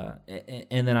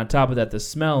and then on top of that, the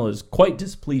smell is quite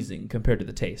displeasing compared to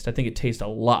the taste. I think it tastes a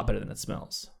lot better than it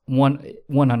smells.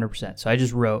 100%. So I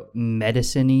just wrote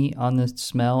medicine-y on the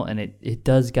smell, and it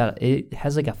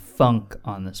has like a funk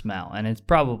on the smell, and it's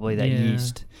probably that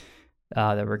yeast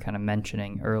that we're kind of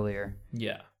mentioning earlier.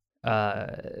 Yeah.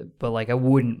 But like I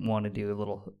wouldn't want to do a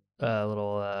little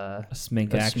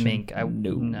smink action. Smink.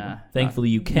 No. Thankfully,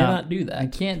 you cannot do that. I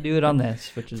can't do it on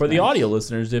this, which is for the audio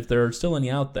listeners. If there are still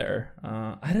any out there,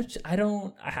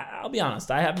 I'll be honest.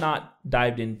 I have not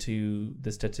dived into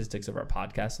the statistics of our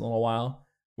podcast in a little while.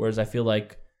 Whereas I feel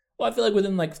like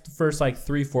within like the first like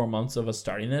 3-4 months of us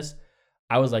starting this,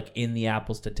 I was like in the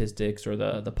Apple statistics or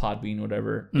the Podbean,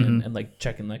 whatever, and like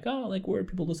checking like, oh, like where are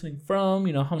people listening from?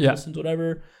 You know, how many listens,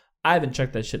 whatever. I haven't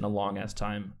checked that shit in a long ass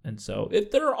time. And so if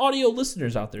there are audio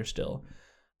listeners out there still,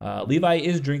 Levi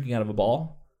is drinking out of a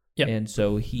ball. Yeah. And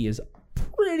so he is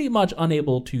pretty much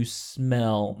unable to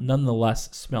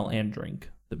nonetheless smell and drink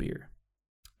the beer.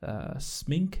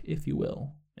 Smink, if you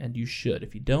will. And you should.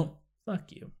 If you don't,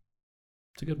 fuck you.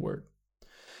 It's a good word.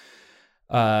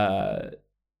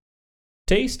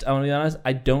 Taste, I want to be honest,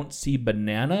 I don't see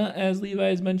banana as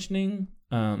Levi is mentioning.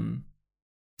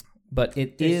 But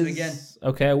it Taste is... it again.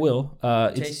 Okay, I will.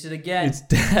 Taste it again.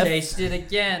 Taste it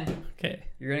again. Okay.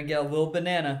 You're going to get a little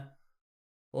banana.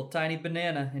 A little tiny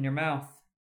banana in your mouth.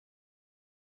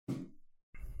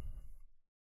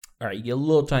 All right, you get a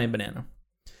little tiny banana.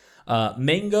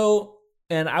 Mango,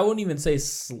 and I wouldn't even say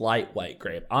slight white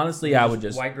grape. Honestly, I would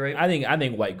just white grape. I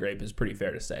think white grape is pretty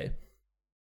fair to say.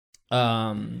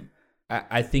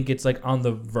 I think it's like on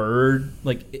the verge.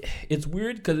 Like it's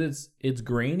weird because it's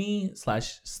grainy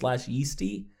slash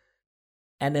yeasty,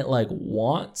 and it like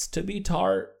wants to be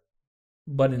tart,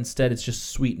 but instead it's just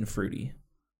sweet and fruity.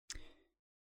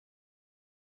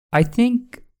 I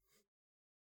think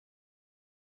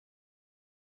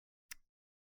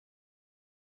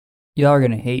y'all are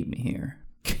gonna hate me here.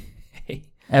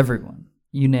 Everyone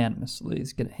unanimously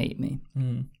is gonna hate me.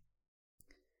 Mm.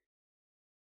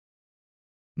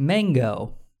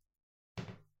 Mango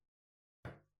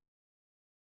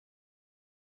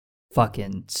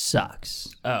fucking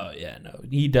sucks. Oh yeah, no,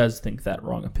 he does think that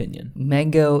wrong opinion.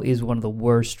 Mango is one of the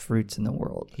worst fruits in the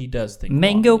world. He does think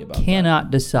Mango wrongly about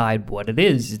cannot decide what it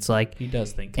is. It's like, that. He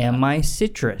does think. am that. I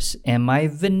citrus? Am I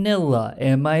vanilla?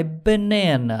 Am I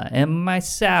banana? Am I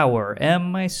sour?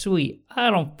 Am I sweet?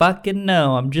 I don't fucking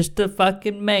know. I'm just a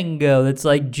fucking mango that's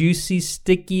like juicy,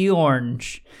 sticky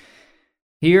orange.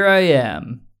 Here I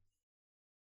am.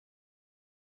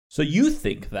 So you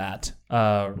think that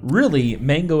really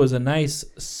mango is a nice,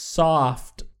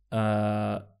 soft,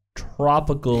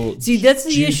 tropical. See, that's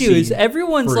the issue. Is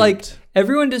everyone's fruit. like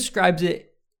everyone describes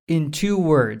it in 2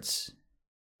 words: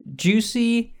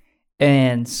 juicy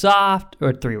and soft,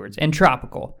 or 3 words, and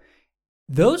tropical.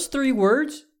 Those 3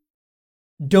 words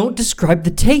don't describe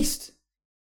the taste.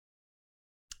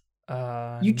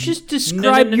 You just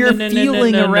describe your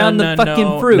feeling around the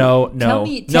fucking fruit. No.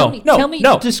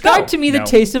 Describe to me the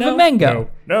taste of a mango.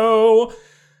 No.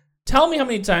 Tell me how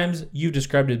many times you've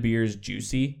described a beer as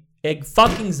juicy.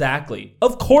 Fucking exactly.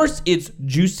 Of course it's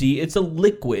juicy. It's a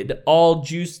liquid. All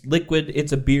juice, liquid.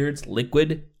 It's a beer. It's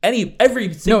liquid.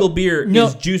 Every single beer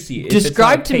is juicy.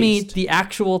 Describe to me the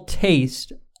actual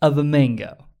taste of a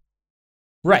mango.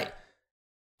 Right.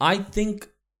 I think.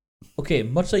 Okay,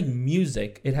 much like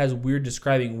music, it has weird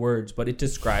describing words, but it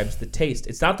describes the taste.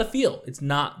 It's not the feel. It's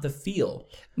not the feel.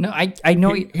 No, I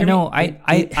know.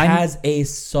 It has a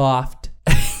soft,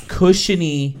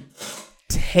 cushiony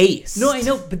taste. No, I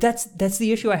know, but that's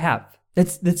the issue I have.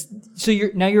 That's so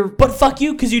you're. But fuck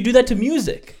you, because you do that to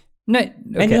music. No, okay.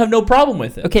 And you have no problem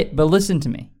with it. Okay, but listen to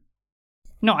me.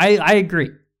 No, I agree,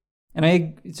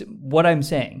 and it's what I'm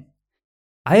saying.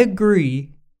 I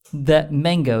agree that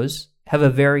mangoes have a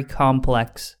very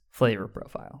complex flavor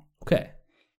profile. Okay.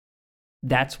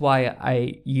 That's why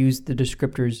I use the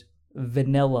descriptors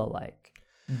vanilla-like,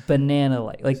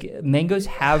 banana-like. Like mangoes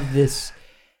have this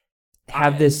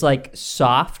like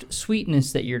soft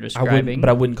sweetness that you're describing.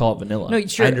 I wouldn't call it vanilla. No,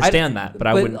 sure, I understand that, but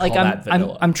I wouldn't call that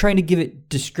vanilla. I'm trying to give it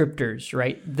descriptors,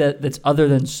 right? That's other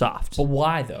than soft. But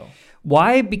why though?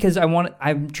 Why? Because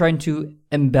I'm trying to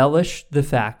embellish the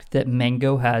fact that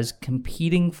mango has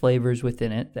competing flavors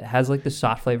within it that has like the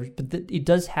soft flavors, but it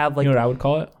does have like, you know what I would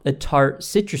call it? A tart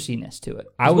citrusiness to it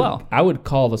I would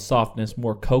call the softness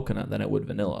more coconut than it would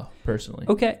vanilla, personally.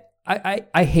 Okay.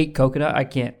 I hate coconut. I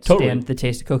can't stand the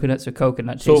taste of coconut, so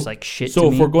coconut tastes like shit to me.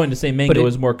 So if we're going to say mango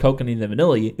is more coconut than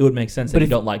vanilla, it would make sense that you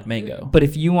don't like mango. But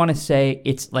if you want to say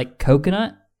it's like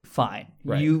coconut, fine.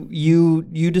 Right.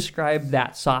 You describe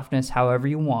that softness however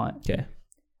you want. Okay.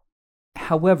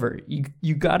 However,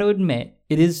 you got to admit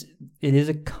it is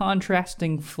a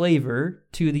contrasting flavor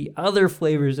to the other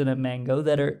flavors in a mango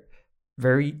that are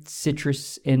very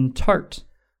citrus and tart.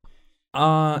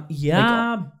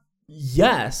 Yeah.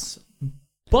 Yes.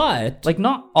 But like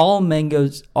not all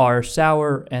mangoes are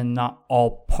sour, and not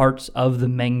all parts of the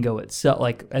mango itself.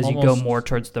 Like as you go more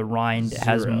towards the rind, it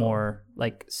has more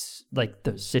like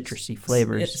the citrusy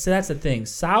flavors. So that's the thing.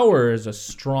 Sour is a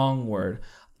strong word.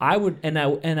 I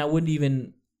wouldn't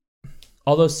even.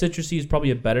 Although citrusy is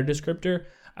probably a better descriptor,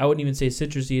 I wouldn't even say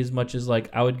citrusy as much as like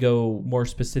I would go more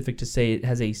specific to say it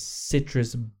has a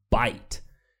citrus bite,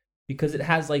 because it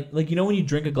has like you know when you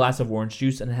drink a glass of orange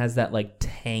juice and it has that like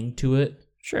tang to it.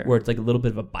 Sure. Where it's like a little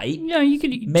bit of a bite. Yeah, you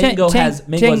could. Mango has a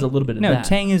little bit of that. No,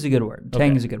 tang is a good word.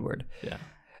 Tang is a good word.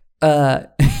 Yeah.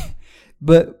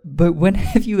 But when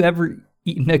have you ever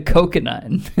eaten a coconut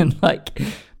and been like,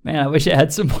 man, I wish I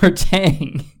had some more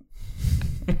tang?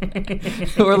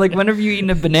 Or like whenever you eat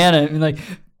a banana and like,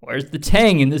 where's the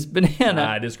tang in this banana?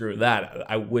 I disagree with that.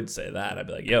 I would say that. I'd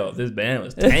be like, yo, if this banana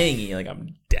was tangy, like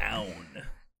I'm down.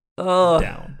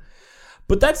 Down.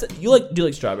 But do you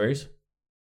like strawberries?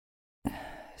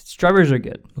 Strawberries are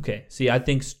good. Okay. See, I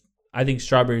think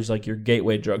strawberries like your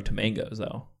gateway drug to mangoes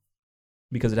though.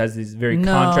 Because it has these very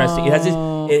contrasting.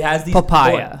 It has these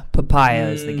papaya. papaya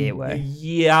is the gateway.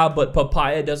 Yeah, but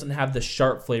papaya doesn't have the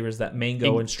sharp flavors that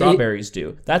mango and strawberries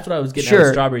do. That's what I was getting at Sure.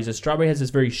 with strawberries. A strawberry has this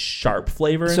very sharp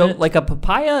flavor in So it. like a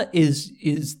papaya is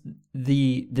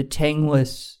the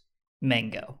tangless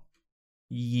mango.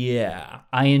 Yeah.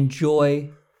 I enjoy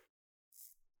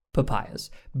papayas,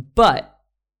 but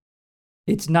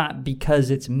it's not because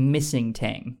it's missing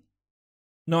tang.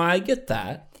 No, I get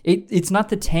that. It's not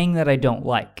the tang that I don't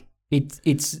like. It's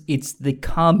the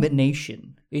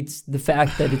combination. It's the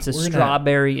fact that it's a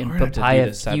strawberry and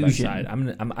papaya fusion. Side by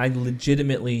side. I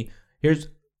legitimately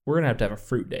we're gonna have to have a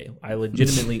fruit day. I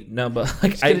legitimately no, but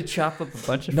like Just gonna chop up a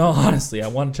bunch of no. Honestly, I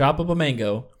want to chop up a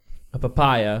mango, a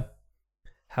papaya,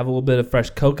 have a little bit of fresh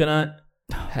coconut.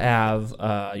 Have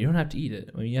you don't have to eat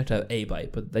it. I mean, you have to have a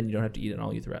bite, but then you don't have to eat it, and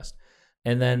I'll eat the rest.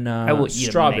 And then I will eat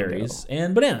strawberries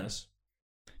and bananas.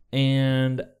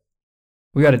 And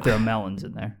we got to throw melons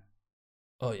in there.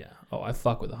 Oh yeah. Oh, I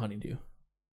fuck with a honeydew.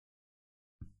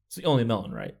 It's the only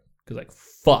melon, right? Because like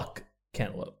fuck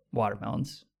cantaloupe.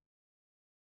 Watermelons.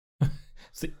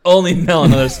 It's the only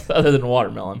melon other than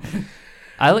watermelon.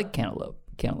 I like cantaloupe.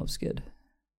 Cantaloupe's good.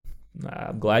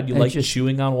 I'm glad you like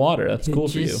chewing on water. That's cool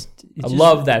for you. I just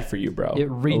love that for you, bro. It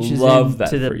reaches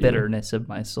into the bitterness of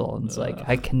my soul, and it's like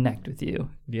I connect with you.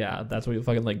 Yeah, that's why you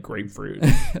fucking like grapefruit.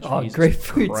 Oh,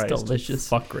 grapefruit's delicious.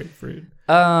 Fuck grapefruit.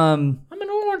 I'm an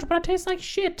orange, but I taste like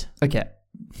shit. Okay,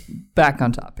 back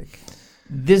on topic.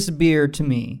 This beer to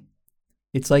me,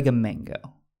 it's like a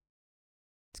mango.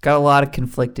 It's got a lot of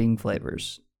conflicting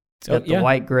flavors. It's got the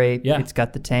white grape. Yeah. It's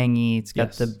got the tangy. It's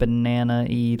got the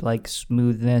banana-y, like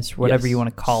smoothness, whatever you want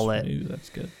to call it. Smooth, that's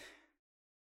good.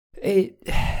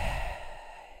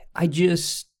 I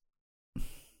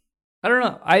don't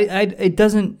know. It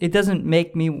doesn't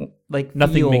make me like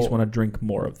nothing makes me want to drink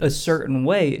more of this. A certain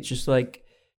way. It's just like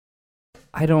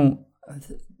I don't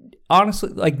honestly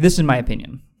like. This is my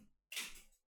opinion.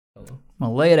 I'm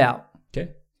gonna lay it out.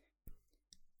 Okay.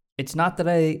 It's not that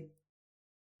I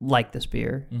like this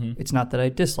beer. Mm-hmm. It's not that I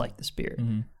dislike this beer.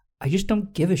 Mm-hmm. I just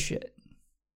don't give a shit.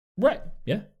 Right.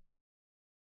 Yeah.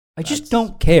 I just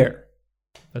don't care.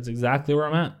 That's exactly where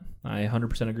I'm at. I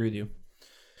 100% agree with you.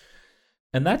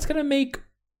 And that's going to make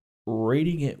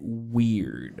rating it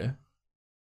weird.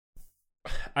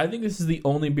 I think this is the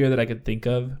only beer that I could think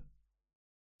of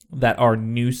that our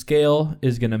new scale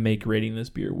is going to make rating this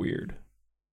beer weird.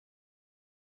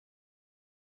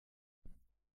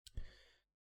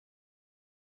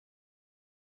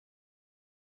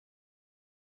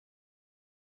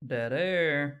 Dead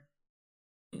air.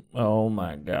 Oh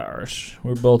my gosh.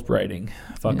 We're both writing.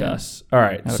 Fuck us. All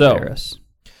right. So,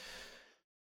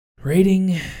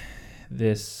 rating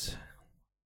this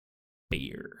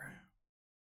beer.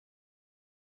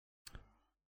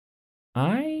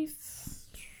 I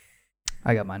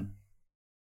got mine.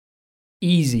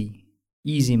 Easy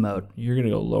mode. You're going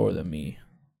to go lower than me.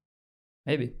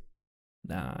 Maybe.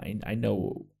 Nah, I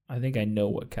know. I think I know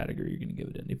what category you're going to give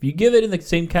it in. If you give it in the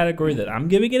same category that I'm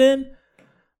giving it in,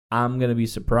 I'm going to be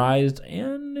surprised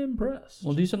and impressed.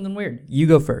 We'll do something weird. You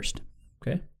go first.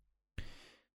 Okay.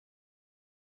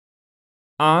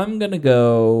 I'm going to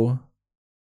go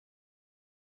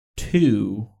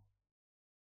 2,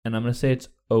 and I'm going to say it's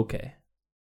okay.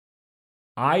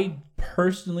 I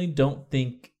personally don't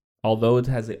think, although it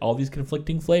has all these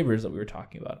conflicting flavors that we were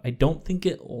talking about, I don't think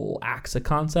it lacks a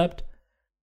concept.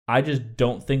 I just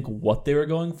don't think what they were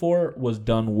going for was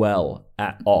done well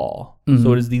at all. Mm-hmm.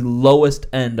 So it is the lowest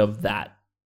end of that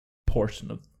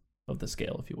portion of the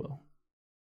scale, if you will.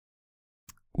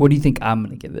 What do you think I'm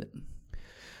going to give it?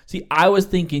 See, I was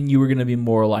thinking you were going to be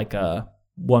more like a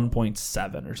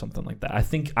 1.7 or something like that.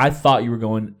 I thought you were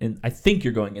going in. I think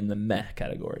you're going in the meh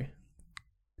category.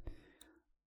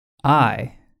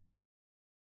 I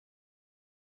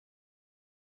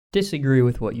disagree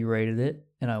with what you rated it,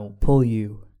 and I will pull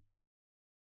you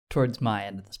towards my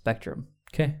end of the spectrum.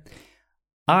 Okay.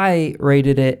 I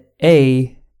rated it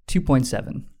a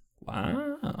 2.7.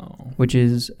 Wow. Which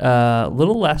is a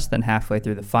little less than halfway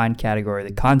through the fine category.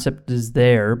 The concept is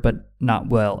there, but not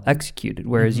well executed,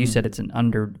 whereas you said it's an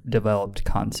underdeveloped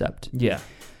concept. Yeah.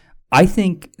 I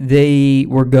think they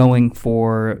were going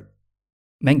for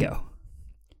mango.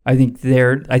 I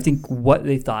think what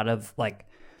they thought of, like,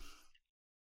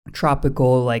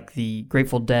 tropical, like the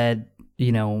Grateful Dead,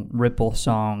 Ripple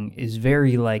song is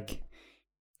very like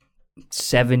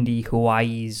 70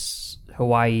 Hawaii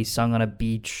sung on a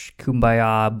beach,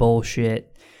 kumbaya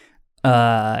bullshit.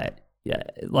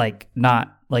 Like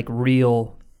not like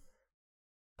real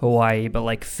Hawaii, but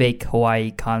like fake Hawaii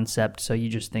concept. So you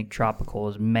just think tropical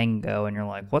is mango, and you're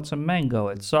like, what's a mango?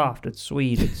 It's soft, it's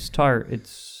sweet, it's tart,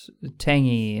 it's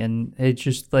tangy, and it's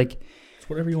just like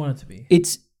whatever you want it to be.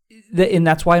 And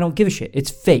that's why I don't give a shit. It's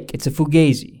fake. It's a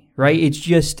fugazi, right? It's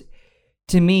just,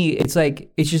 to me, it's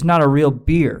like, it's just not a real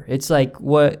beer. It's like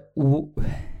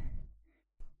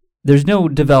there's no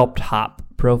developed hop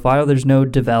profile. There's no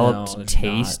developed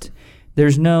taste. Not.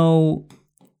 There's no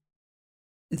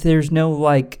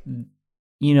like,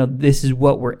 this is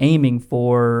what we're aiming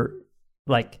for,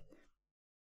 like,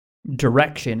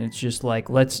 direction. It's just like,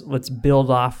 let's build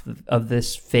off of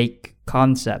this fake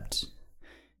concept,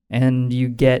 and you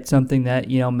get something that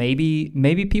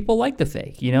maybe people like the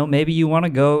fake. Maybe you want to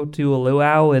go to a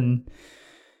luau and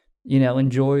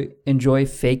enjoy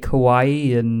fake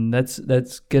Hawaii, and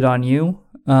that's good on you.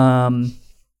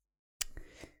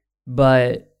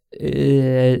 But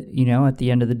at the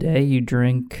end of the day, you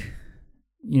drink.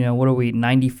 What are we,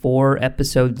 94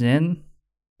 episodes in?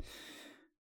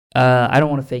 I don't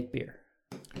want a fake beer.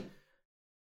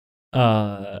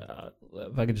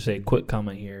 If I could just say a quick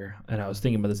comment here, and I was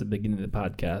thinking about this at the beginning of the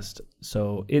podcast.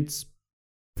 So it's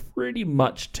pretty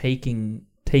much taken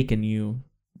you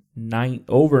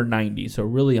over 90, so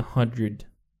really 100.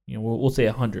 We'll say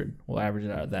 100. We'll average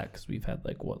it out of that because we've had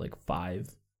like 5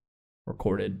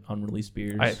 recorded unreleased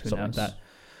beers, something like that.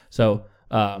 So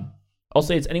I'll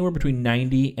say it's anywhere between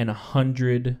 90 and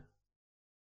 100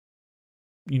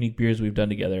 unique beers we've done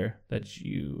together that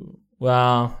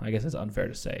I guess it's unfair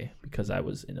to say because I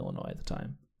was in Illinois at the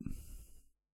time.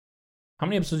 How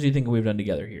many episodes do you think we've done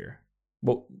together here?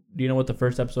 Well, do you know what the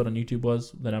first episode on YouTube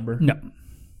was, the number? No.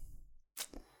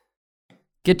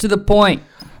 Get to the point.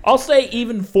 I'll say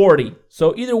even 40.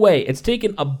 So either way, it's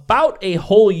taken about a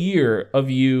whole year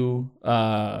of you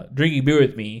drinking beer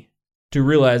with me to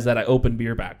realize that I opened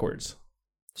beer backwards.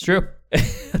 It's true.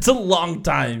 It's a long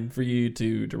time for you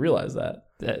to realize that.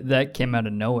 That came out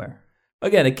of nowhere.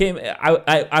 Again, it came.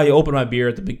 I opened my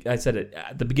beer I said it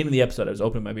at the beginning of the episode. I was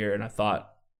opening my beer and I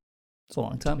thought it's a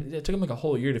long time. It took him like a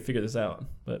whole year to figure this out.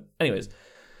 But anyways,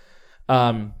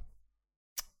 I'll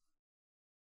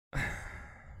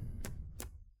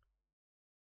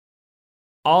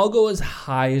go as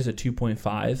high as a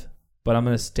 2.5, but I'm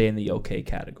gonna stay in the okay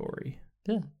category.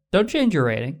 Yeah, don't change your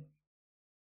rating.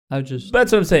 That's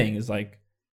what I'm saying. Is like.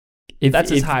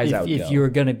 That's as high as I would go. If you were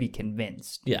going to be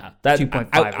convinced. Yeah. 2.5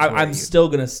 I'm still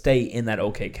going to stay in that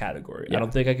okay category. Yeah. I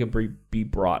don't think I could be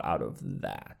brought out of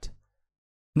that.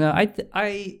 No,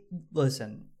 I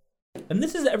listen. And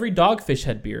this is every Dogfish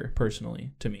Head beer,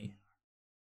 personally, to me.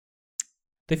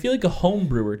 They feel like a home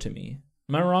brewer to me.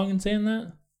 Am I wrong in saying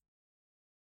that?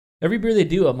 Every beer they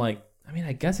do, I'm like,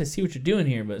 I guess I see what you're doing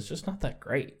here, but it's just not that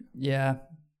great. Yeah.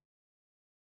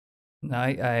 No,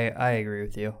 I agree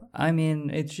with you.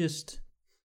 It's just...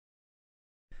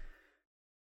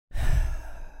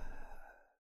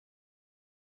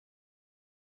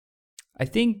 I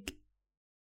think...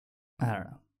 I don't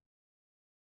know.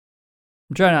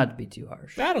 I'm trying not to be too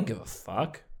harsh. I don't give a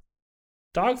fuck.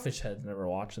 Dogfish Head's never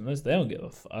watching this. They don't give a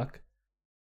fuck.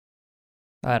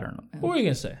 I don't know, man. What were you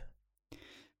going to say?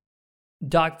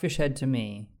 Dogfish Head, to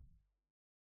me...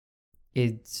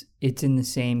 It's in the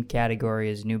same category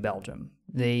as New Belgium.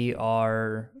 They're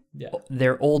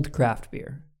old craft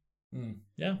beer.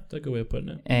 Yeah, that's a good way of putting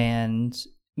it. And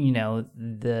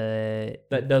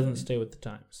that doesn't stay with the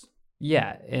times.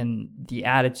 Yeah, and the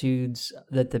attitudes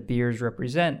that the beers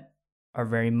represent are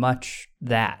very much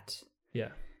that. Yeah.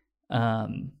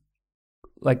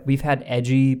 Like we've had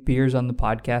edgy beers on the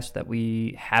podcast that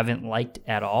we haven't liked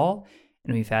at all,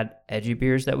 and we've had edgy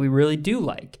beers that we really do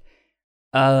like.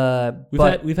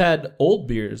 We've had old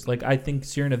beers. Like I think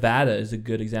Sierra Nevada is a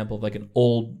good example of like an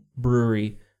old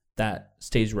brewery that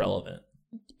stays relevant.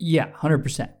 Yeah,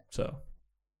 100%. So,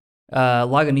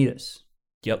 Lagunitas.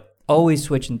 Yep. Always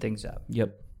switching things up.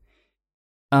 Yep.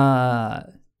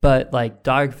 But like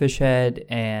Dogfish Head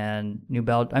and New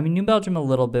Belgium a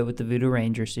little bit with the Voodoo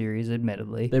Ranger series,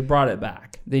 admittedly. They brought it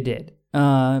back. They did.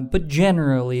 But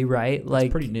generally, right? Like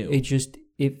it's pretty new.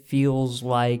 It feels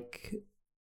like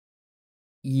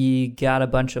you got a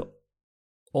bunch of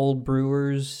old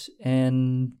brewers,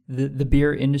 and the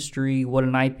beer industry, what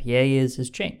an IPA is, has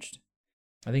changed.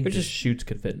 I think just Shoots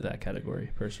could fit into that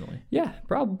category, personally. Yeah,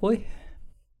 probably.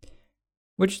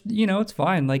 Which, it's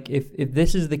fine. Like if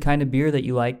this is the kind of beer that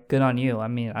you like, good on you.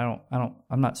 I'm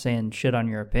not saying shit on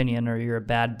your opinion or you're a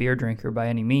bad beer drinker by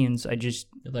any means. You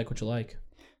like what you like.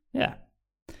 Yeah.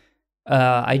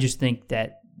 I just think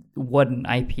that what an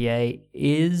IPA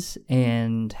is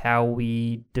and how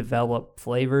we develop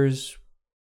flavors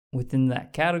within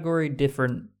that category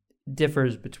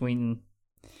differs between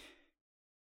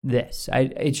this.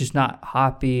 It's just not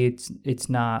hoppy. It's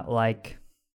not like,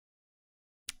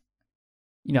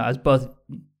 as both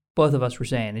both of us were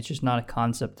saying, it's just not a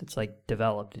concept that's like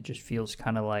developed. It just feels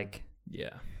kind of like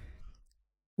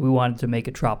we wanted to make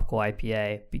a tropical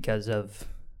IPA because of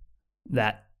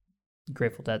that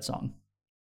Grateful Dead song.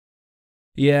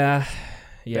 Yeah.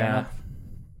 enough.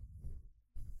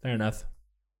 Fair enough.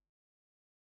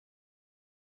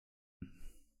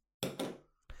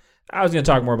 I was going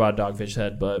to talk more about Dogfish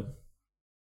Head, but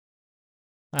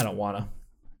I don't want to.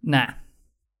 Nah.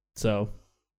 So,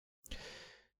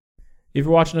 if you're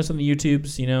watching us on the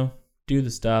YouTubes, do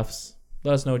the stuffs.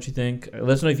 Let us know what you think. Let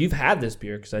us know if you've had this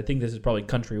beer, because I think this is probably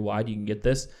countrywide. You can get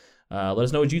this. Let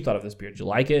us know what you thought of this beer. Did you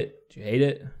like it? Did you hate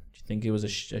it? Did you think it was a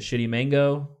shitty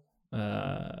mango?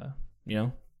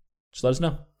 Just let us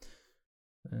know.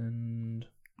 And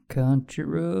country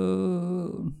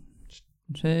road,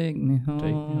 take me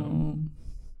home.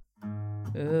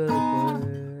 Take me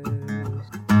home.